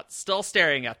thinking about, still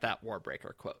staring at that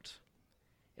Warbreaker quote,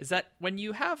 is that when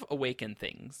you have awakened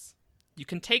things, you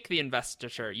can take the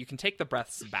investiture, you can take the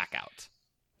breaths back out.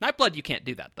 Nightblood, you can't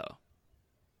do that, though.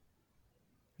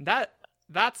 That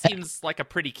seems like a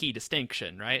pretty key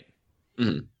distinction, right?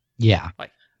 Mm-hmm. yeah,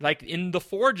 Like in the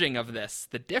forging of this,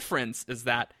 the difference is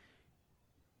that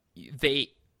they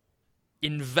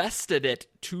invested it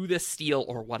to the steel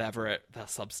or whatever the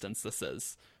substance this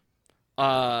is,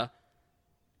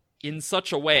 in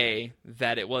such a way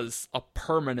that it was a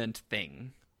permanent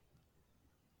thing.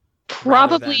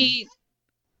 Probably,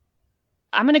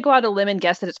 I'm going to go out on a limb and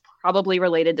guess that it's probably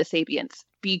related to Sapience,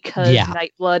 because Yeah.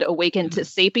 Nightblood awakened to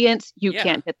Sapience, you Yeah.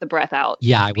 can't get the breath out.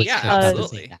 yeah, I was Yeah, just about to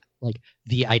absolutely. say that. Like,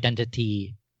 the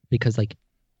identity, because like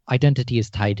identity is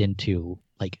tied into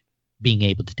like being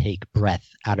able to take breath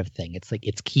out of thing. It's like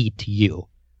it's keyed to you,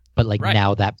 but like Right.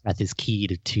 now that breath is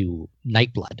keyed to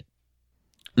Nightblood.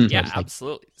 Yeah, It's like-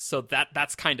 absolutely. So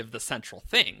that's kind of the central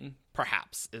thing,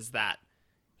 perhaps, is that,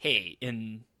 hey,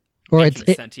 in Or making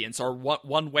it's sentience or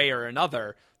one way or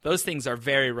another, those things are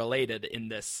very related in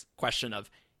this question of,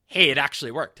 hey, it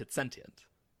actually worked. It's sentient.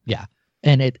 Yeah,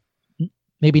 and it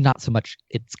maybe not so much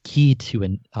it's key to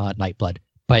Nightblood,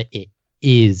 but it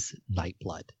is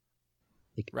Nightblood.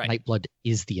 Like Right. Nightblood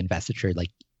is the investiture.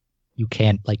 Like you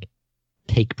can't like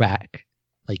take back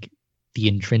like the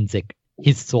intrinsic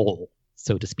his soul,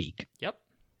 so to speak. Yep.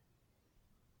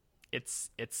 It's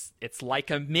like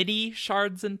a mini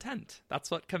Shard's intent. That's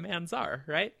what commands are,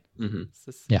 right? Mm-hmm.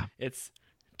 Yeah. It's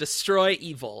destroy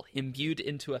evil imbued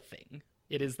into a thing.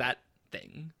 It is that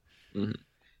thing. Mm-hmm.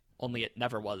 Only it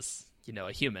never was,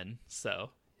 a human, so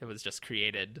it was just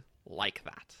created like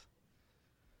that.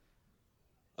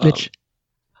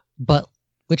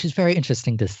 Which is very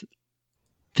interesting to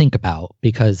think about,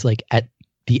 because like at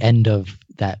the end of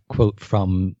that quote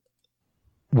from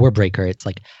Warbreaker, it's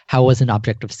like, how was an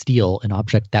object of steel an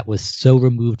object that was so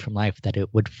removed from life that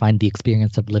it would find the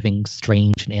experience of living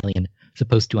strange and alien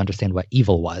supposed to understand what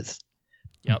evil was?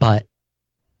 Yep. But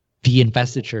the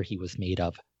investiture he was made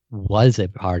of was a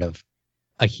part of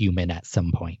a human at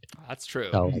some point. That's true.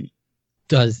 So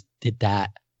did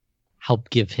that help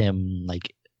give him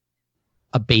like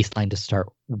a baseline to start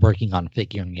working on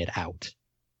figuring it out?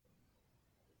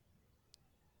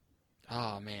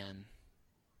 Oh man,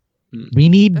 We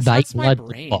need This hurts my Nightblood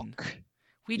brain. book.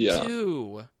 we Yeah.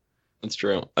 do. That's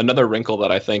true. Another wrinkle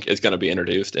that I think is going to be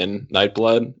introduced in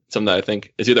Nightblood, something that I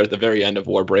think is either at the very end of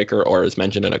Warbreaker or is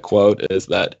mentioned in a quote, is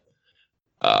that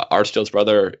Arsteel's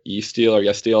brother Ysteel or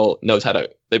Yestiel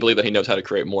they believe that he knows how to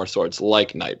create more swords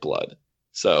like Nightblood.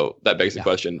 So that begs the Yeah.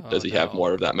 question, does he have no.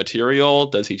 more of that material?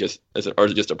 Or is it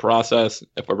just a process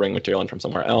if we're bringing material in from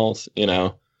somewhere else,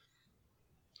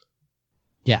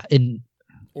 Yeah,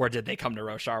 Or did they come to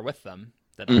Roshar with them?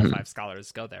 Did all Mhm. 5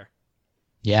 scholars go there?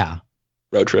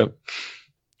 road trip?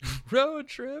 Road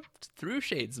trip through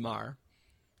Shadesmar.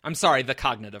 I'm sorry, the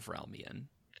cognitive realm, Ian.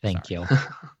 thank Sorry. you.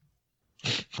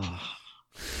 Oh.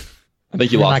 I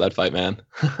think you We're lost not- that fight, man.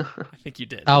 I think you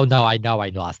did. Oh no, I know I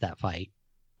lost that fight.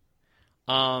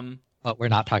 Um, But we're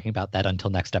not talking about that until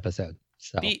next episode.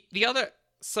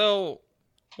 So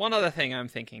one other thing I'm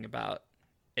thinking about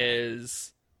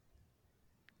is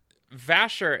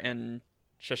Vasher and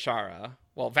Shashara,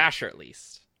 well, Vasher at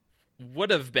least, would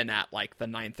have been at like the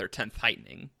 9th or 10th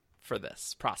heightening for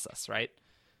this process, right?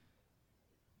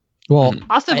 well,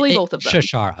 Possibly both of them.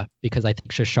 Shashara, because I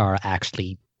think Shashara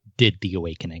actually did the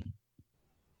awakening.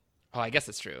 Oh, I guess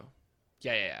it's true.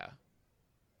 Yeah.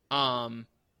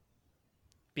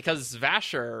 Because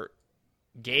Vasher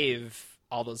gave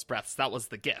all those breaths. That was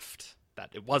the gift.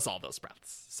 That it was all those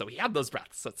breaths. So he had those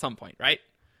breaths at some point, right?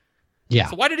 Yeah.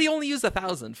 So why did he only use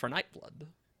 1,000 for Nightblood?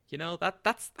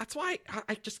 That's why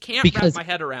I just can't Because wrap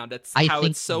my head around it. I How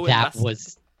think it's so that invested.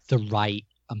 was the right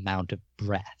amount of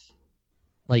breath.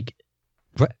 Like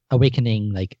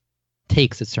awakening like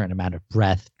takes a certain amount of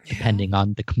breath depending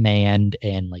on the command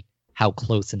and like how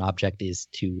close an object is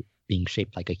to being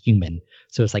shaped like a human.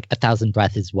 So it's like 1,000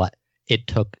 breath is what it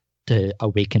took to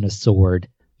awaken a sword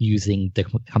using the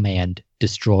command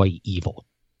destroy evil.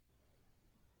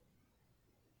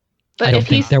 But I don't if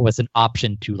think he's there was an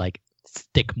option to like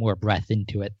stick more breath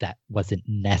into it that wasn't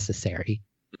necessary.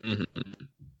 Mhm.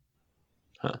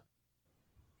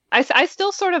 I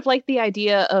still sort of like the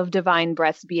idea of divine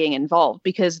breaths being involved,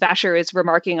 because Vasher is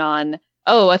remarking on,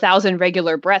 1,000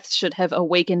 regular breaths should have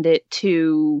awakened it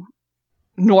to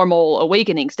normal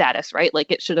awakening status, right?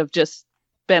 Like it should have just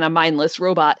been a mindless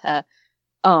robot.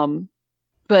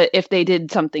 But if they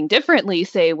did something differently,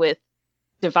 say with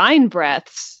divine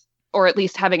breaths, or at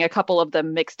least having a couple of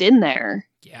them mixed in there,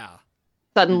 Yeah.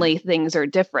 suddenly things are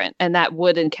different. And that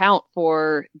would account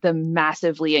for the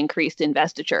massively increased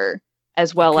investiture,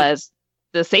 as well as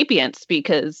the sapients,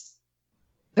 because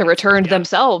the returned Yeah.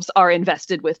 themselves are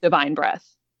invested with divine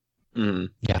breath. Mhm.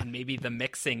 Yeah. And maybe the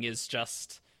mixing is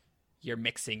just you're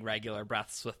mixing regular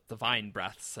breaths with divine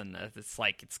breaths, and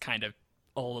it's kind of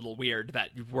a little weird that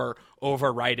we're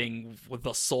overriding with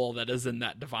the soul that is in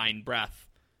that divine breath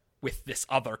with this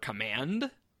other command.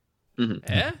 Mhm.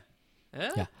 Eh?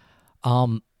 Yeah.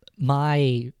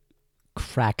 My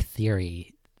crack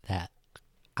theory that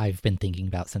I've been thinking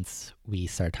about since we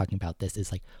started talking about this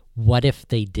is like, what if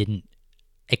they didn't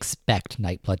expect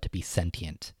Nightblood to be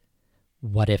sentient?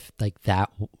 What if like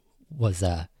that was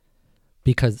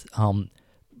because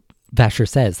Vasher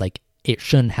says like it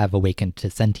shouldn't have awakened to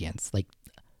sentience, like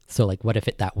so like what if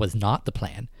that was not the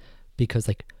plan? Because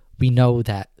like we know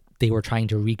that they were trying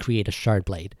to recreate a shard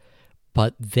blade,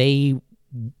 but they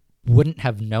wouldn't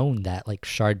have known that like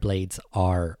shard blades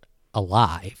are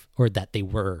alive, or that they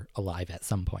were alive at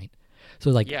some point. So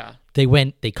like Yeah.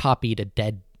 they copied a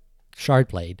dead shard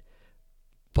blade,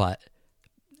 but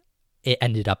it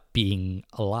ended up being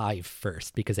alive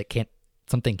first, because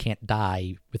something can't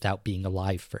die without being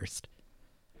alive first.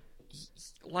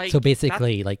 Like, So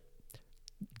basically, like,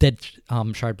 dead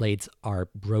shard blades are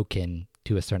broken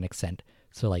to a certain extent.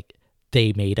 So, like,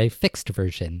 they made a fixed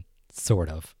version, sort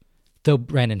of. Though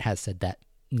Brandon has said that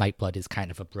Nightblood is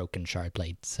kind of a broken shard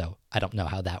blade, so I don't know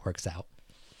how that works out.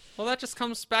 well, that just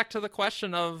comes back to the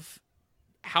question of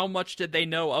how much did they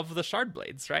know of the shard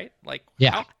blades, right? Like,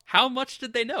 Yeah. how much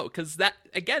did they know? Because that,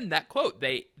 again, that quote,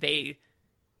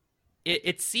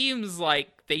 it seems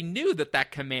like they knew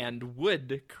that command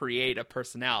would create a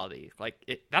personality.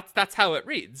 Like, that's how it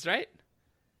reads, right?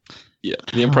 Yeah,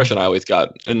 the impression I always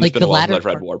got, and Like it's been the a while since latter I've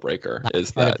read part- Warbreaker,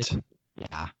 is part of that it-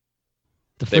 yeah.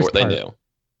 The they first part- knew.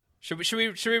 Should we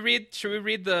read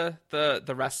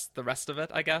the rest of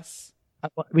it, I guess?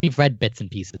 We've read bits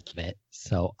and pieces of it,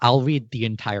 so I'll read the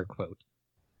entire quote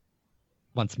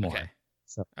once more. Okay.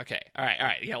 So Okay. All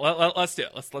right. Yeah. Let's do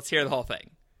it. Let's hear the whole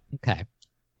thing. okay,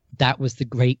 that was the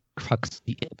great crux of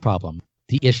the problem,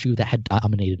 the issue that had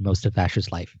dominated most of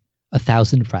Vasher's life.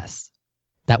 1,000 breaths.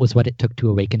 That was what it took to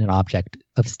awaken an object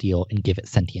of steel and give it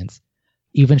sentience.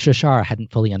 Even Shashara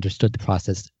hadn't fully understood the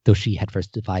process, though she had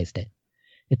first devised it.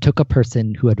 It took a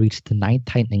person who had reached the 9th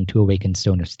tightening to awaken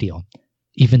stone or steel.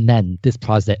 Even then, this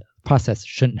process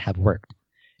shouldn't have worked.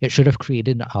 It should have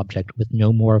created an object with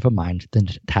no more of a mind than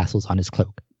the tassels on his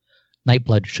cloak.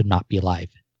 Nightblood should not be alive,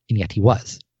 and yet he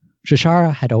was.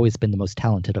 Shashara had always been the most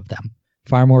talented of them,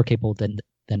 far more capable than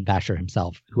Vasher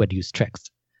himself, who had used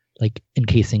tricks, like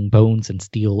encasing bones in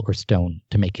steel or stone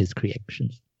to make his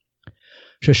creations.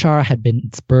 Shashara had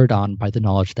been spurred on by the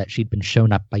knowledge that she'd been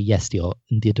shown up by Yestiel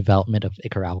in the development of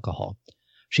Ichor alcohol.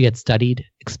 She had studied,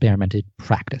 experimented,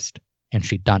 practiced, and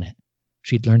she'd done it.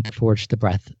 She'd learned to forge the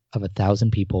breath of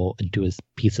 1,000 people into a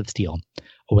piece of steel,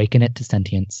 awaken it to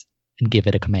sentience, and give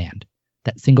it a command.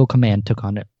 That single command took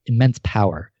on immense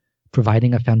power,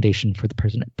 providing a foundation for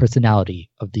the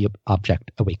personality of the object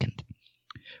awakened.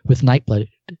 With Nightblood,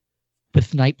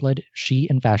 she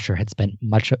and Vasher had spent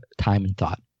much time and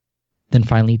thought, then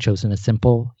finally chosen a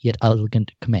simple yet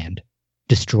elegant command: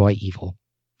 destroy evil.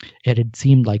 It had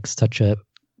seemed like such a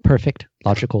perfect,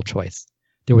 logical choice.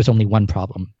 There was only one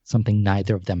problem, something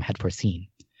neither of them had foreseen.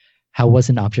 How was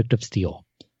an object of steel,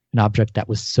 an object that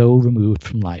was so removed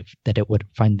from life that it would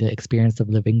find the experience of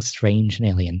living strange and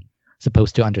alien,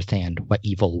 supposed to understand what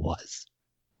evil was?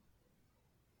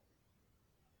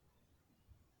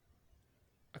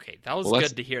 Okay, that was Well,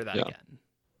 good to hear that yeah. again.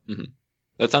 Mm-hmm.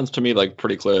 That sounds to me like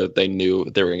pretty clear that they knew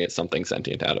they were going to get something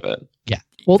sentient out of it. Yeah.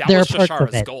 Well, That there was are parts of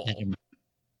Shashara's it. goal.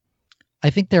 I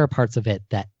think there are parts of it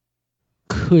that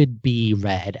could be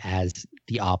read as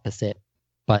the opposite,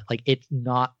 but like it's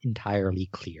not entirely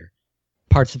clear.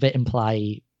 Parts of it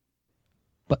imply,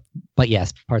 but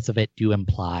yes, parts of it do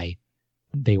imply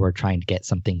they were trying to get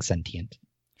something sentient.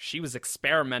 She was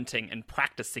experimenting and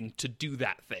practicing to do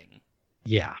that thing,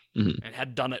 Yeah. Mm-hmm. and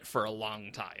had done it for a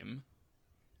long time.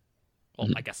 Well,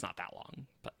 Mhm. I guess not that long,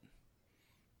 but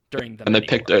during the And they many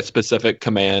picked wars. a specific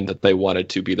command that they wanted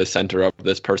to be the center of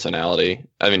this personality.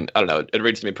 I mean, I don't know. It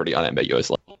reads to me pretty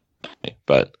unambiguously,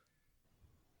 but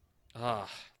Ugh,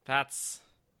 that's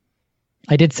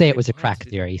I did say They it was a wanted crack to-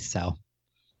 theory, so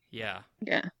yeah.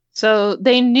 Yeah. So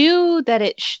they knew that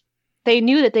they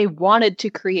knew that they wanted to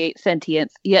create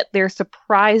sentience, yet they're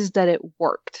surprised that it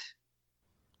worked.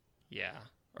 Yeah,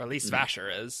 or at least Vasher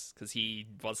is, because he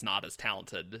was not as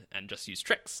talented and just used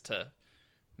tricks to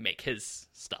make his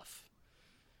stuff.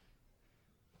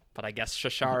 But I guess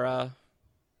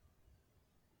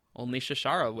only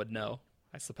Shashara would know,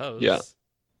 I suppose. Yeah.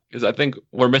 because I think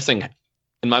we're missing,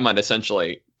 in my mind,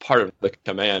 essentially part of the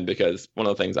command, because one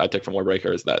of the things I took from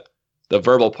Warbreaker is that the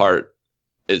verbal part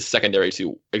is secondary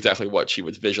to exactly what she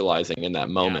was visualizing in that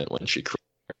moment when she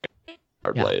created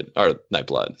Blade or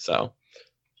Nightblood. So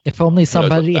if only knows what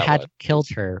somebody that had was. killed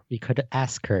her, we could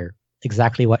ask her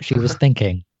exactly what she was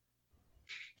thinking.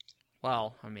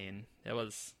 Well, I mean, it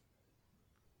was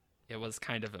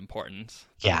kind of important.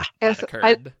 Yeah. That Yes,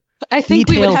 occurred. I think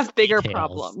we would Details, have bigger details.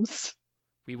 problems.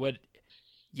 We would,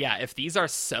 yeah, if these are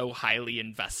so highly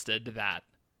invested that,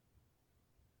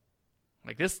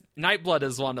 like, this Nightblood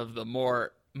is one of the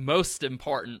most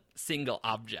important single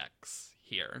objects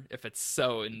here, if it's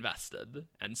so invested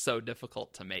and so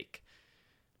difficult to make,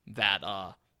 that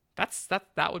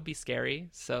that would be scary.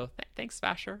 So thanks,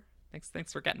 Vasher.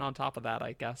 Thanks for getting on top of that,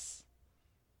 I guess.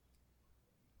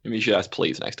 maybe you should ask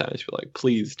please next time. Just be like,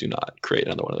 please do not create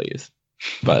another one of these.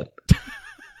 But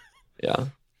yeah.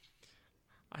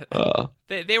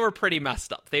 They were pretty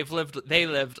messed up. They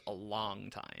lived a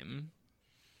long time.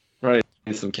 Right.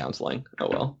 Need some counseling. Oh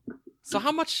well. So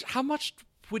how much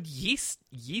would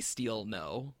Yeasteel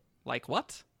know? Like,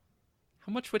 what?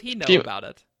 How much would he know Do you- about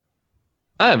it?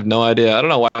 I have no idea. I don't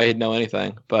know why he'd know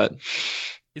anything, but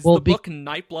Is Well, the book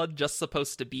Nightblood just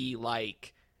supposed to be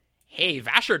like, hey,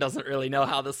 Vasher doesn't really know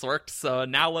how this worked, so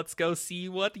now let's go see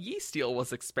what Yeasteel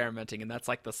was experimenting, and that's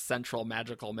like the central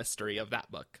magical mystery of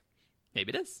that book.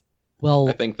 Maybe it is. Well,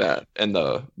 I think that and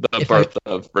the If birth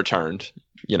of returned,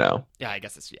 Yeah, I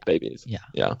guess it's babies. Yeah.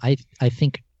 Yeah. I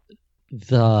think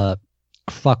the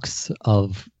crux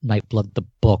of Nightblood, the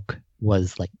book,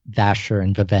 was like Vasher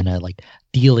and Vivenna like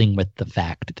dealing with the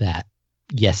fact that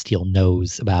Yestiel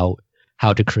knows about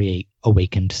how to create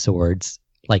awakened swords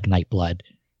like Nightblood,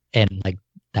 and like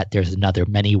that there's another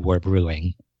many war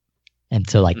brewing, and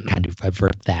so like Mhm. kind of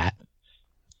avert that.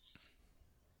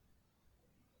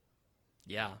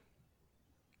 Yeah.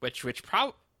 Which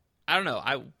I don't know.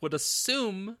 I would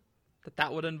assume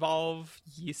that would involve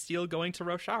Yeasteel going to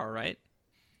Roshar, right?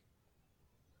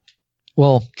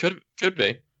 Well, Could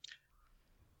be.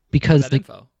 because That like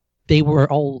info. they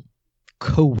were all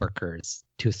co-workers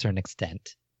to a certain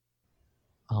extent.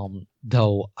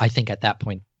 Though I think at that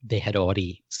point they had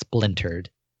already splintered.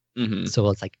 Hmm. So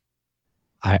it's like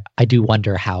I do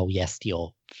wonder how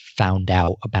Yestiel found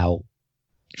out about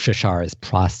Shashara's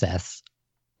process.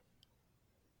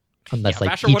 Unless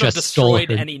like Vasher he would have just stole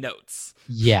destroyed her. any notes.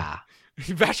 Yeah,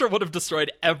 Vasher would have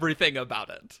destroyed everything about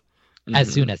it.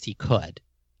 as soon as he could.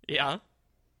 Yeah.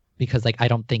 Because like I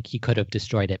don't think he could have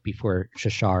destroyed it before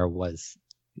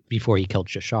he killed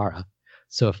Shashara.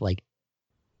 So if like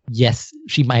yes,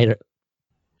 she might have,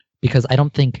 because I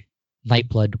don't think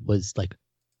Nightblood was like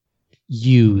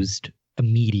used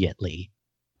immediately.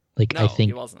 Like No, I think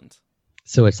he wasn't.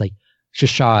 so it's like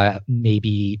Shashara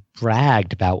maybe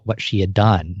bragged about what she had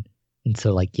done. And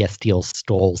so like Yestiel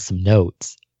stole some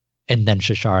notes, and then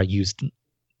Shashara used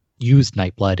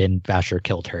Nightblood, and Vasher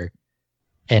killed her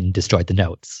and destroyed the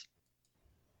notes.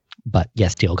 But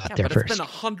Yestiel got there but first. it's been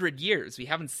 100 years. We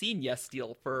haven't seen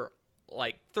Yestiel for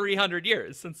like 300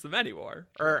 years since the Many War.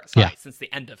 Or, sorry, Yeah. since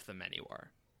the end of the Many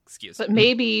War. Excuse But me.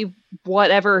 maybe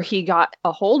whatever he got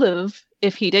a hold of,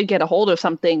 if he did get a hold of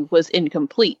something, was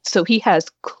incomplete. So he has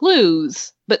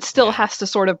clues, but still Yeah. has to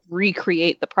sort of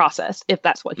recreate the process if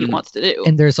that's what he Mhm. wants to do.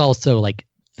 And there's also like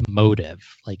the motive.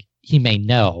 Like he may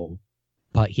know,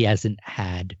 but he hasn't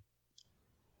had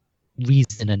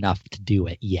reason enough to do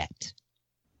it yet.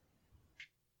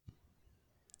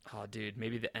 Oh, dude,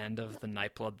 maybe the end of the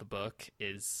Nightblood, the book,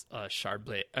 is a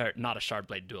Shardblade, or not a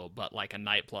Shardblade duel, but like a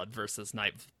Nightblood versus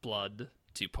Nightblood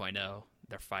 2.0.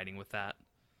 They're fighting with that.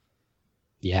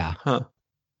 Yeah. Huh.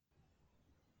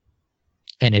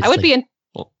 And it's I would like, be in.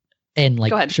 and like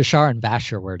Go ahead. Shashar and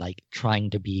Vasher were like trying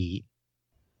to be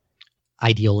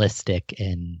idealistic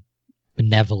and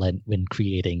benevolent when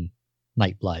creating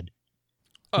Nightblood.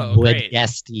 Oh, Would great.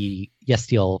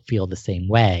 Yestiel feel the same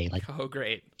way? Like Oh,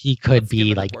 great. he could Let's give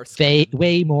be it a like worse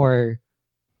way more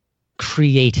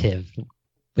creative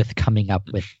with coming up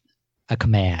with a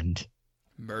command.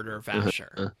 Murder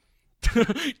Vasher.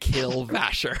 Kill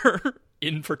Vasher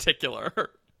in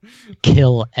particular.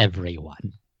 Kill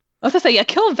everyone. I was gonna say, yeah,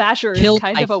 kill Vasher Kill is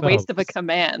kind my of a waste of a foes.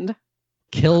 command.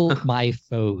 Kill my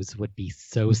foes would be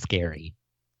so scary.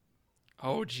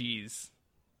 Oh, jeez.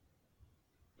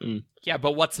 Mm. Yeah,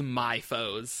 but what's my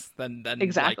foes? Then like,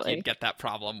 Exactly. you'd get that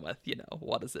problem with,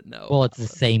 what does it know? Well, it's the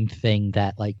same thing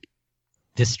that like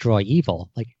destroy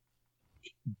evil. Like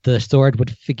the sword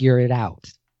would figure it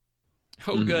out.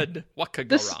 Oh, Mhm. good. What could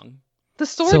go This- wrong? The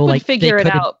sword So, would like, they figure it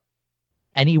could've- out.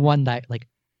 Anyone that like,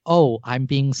 oh, I'm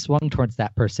being swung towards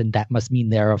that person, that must mean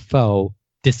they're a foe.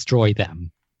 Destroy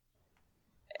them.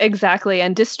 Exactly.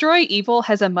 And destroy evil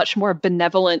has a much more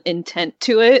benevolent intent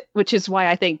to it, which is why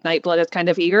I think Nightblood is kind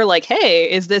of eager, like,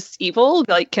 hey, is this evil?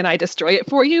 Like, can I destroy it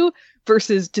for you?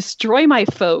 Versus destroy my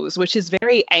foes, which is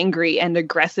very angry and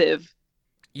aggressive.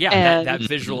 Yeah, And- that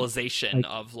visualization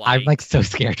Like, of like, I'm like so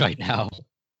scared right now.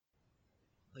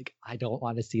 Like I don't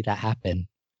want to see that happen.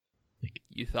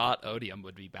 you thought Odium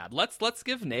would be bad. Let's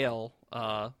give Nail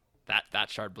that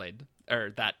Shardblade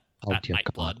or that Oh dear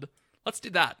God. Nightblood. Let's do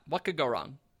that. What could go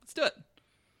wrong? Let's do it.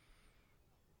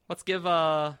 Let's give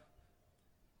that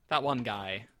one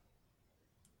guy.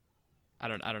 I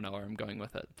don't know where I'm going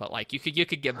with it, but like you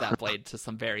could give that blade to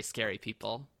some very scary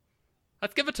people.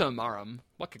 Let's give it to Amarum.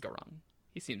 What could go wrong?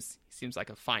 He seems like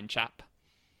a fine chap.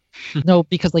 No,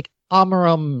 because like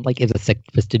Amarum like is a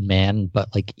sick-twisted man,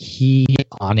 but like he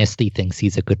honestly thinks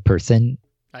he's a good person,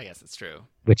 I guess it's true.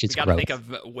 which We is got to gross. think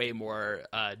of way more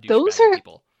Those douchebag are-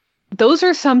 people. Those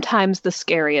are sometimes the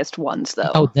scariest ones,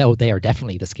 though. Oh no, they are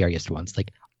definitely the scariest ones.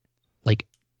 Like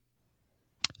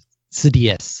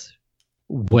Sidious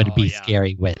would Oh, be yeah.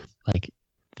 scary with like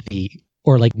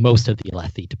most of the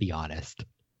Alethi, to be honest,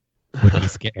 would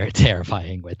be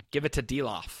terrifying with. Give it to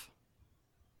Deloff.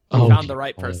 Oh, Found the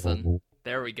right person.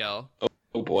 There we go.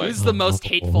 Oh boy. Who's the most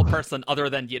hateful person other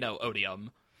than,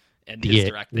 Odium and his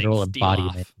direct things? Literal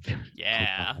embodiment.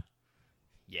 Yeah. God.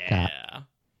 Yeah.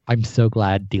 I'm so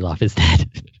glad Deloff is dead.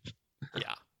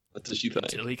 Yeah. That's what she thought.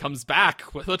 Until he comes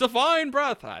back with a divine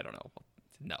breath. I don't know.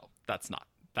 No, that's not.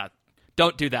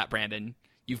 Don't do that, Brandon.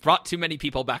 You've brought too many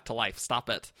people back to life. Stop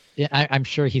it. Yeah, I'm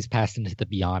sure he's passed into the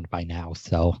beyond by now,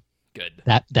 so Good.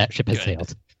 that ship has Good.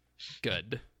 sailed.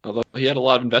 Good. Although he had a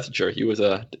lot of investiture. He was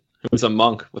a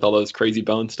monk with all those crazy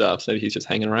bone stuff, so maybe he's just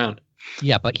hanging around.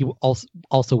 Yeah, but he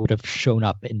also would have shown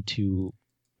up into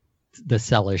the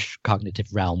Celish cognitive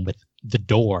realm with the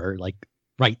door, like,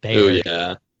 right there. Oh,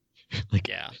 yeah. Like,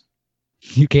 Yeah.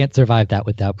 you can't survive that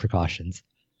without precautions.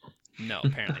 No,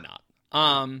 apparently not.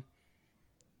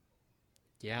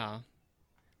 Yeah.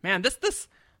 Man, this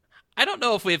I don't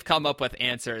know if we've come up with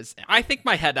answers. I think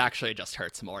my head actually just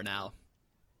hurts more now.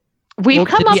 We've Well,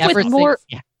 come did we up ever with say- more.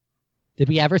 yeah. Did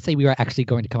we ever say we were actually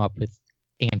going to come up with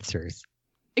answers?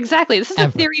 Exactly. This is Ever.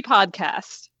 a theory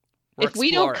podcast. We're If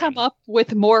we don't come exploring. up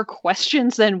with more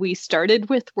questions than we started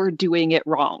with, we're doing it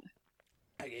wrong.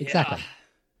 Exactly.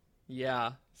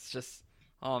 Yeah. It's just,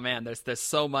 oh man, there's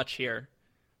so much here.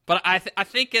 But I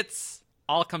think it's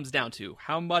all comes down to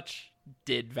how much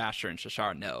did Vasher and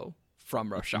Shashar know from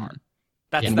Roshar?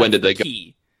 That's, And that's when did they the go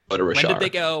key. Go to When Rashar. did they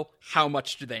go? How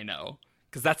much do they know?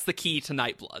 Because that's the key to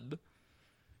Nightblood.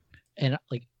 And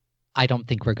like, I don't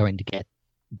think we're going to get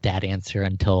that answer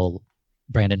until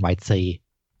Brandon might say,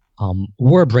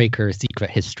 Warbreaker secret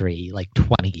history, like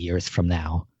 20 years from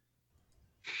now.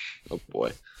 Oh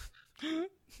boy.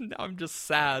 Now I'm just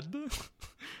sad.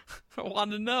 I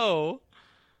want to know.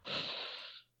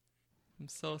 I'm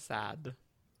so sad.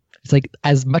 It's like,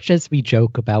 as much as we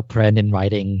joke about Brandon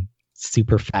writing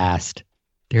super fast,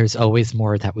 there's always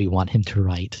more that we want him to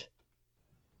write.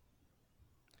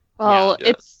 Well,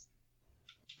 Yeah.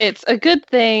 it's a good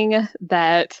thing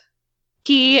that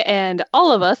he and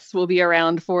all of us will be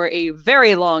around for a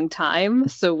very long time,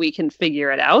 so we can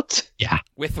figure it out.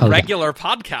 With Oh, yeah. regular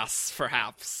podcasts,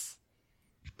 perhaps.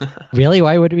 Really?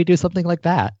 Why would we do something like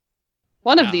that?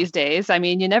 One Yeah. of these days, I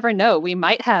mean, you never know. We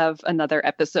might have another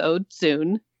episode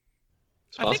soon.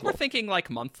 It's I think possible. we're thinking like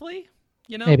monthly.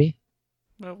 Maybe.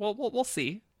 We'll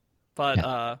see,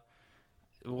 but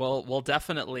we'll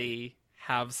definitely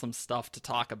have some stuff to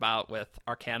talk about with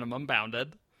Arcanum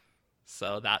Unbounded.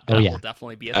 So that Oh, yeah. will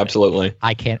definitely be a thing. Absolutely.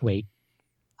 I can't wait.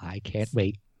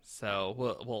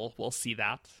 So we'll see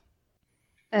that.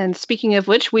 And speaking of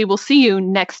which, we will see you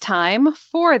next time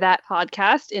for that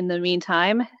podcast. In the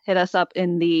meantime, hit us up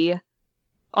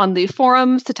on the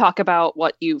forums to talk about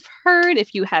what you've heard.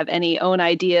 If you have any own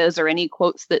ideas or any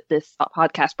quotes that this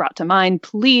podcast brought to mind,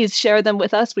 please share them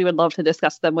with us. We would love to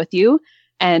discuss them with you.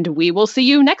 And we will see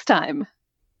you next time.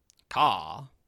 Caw.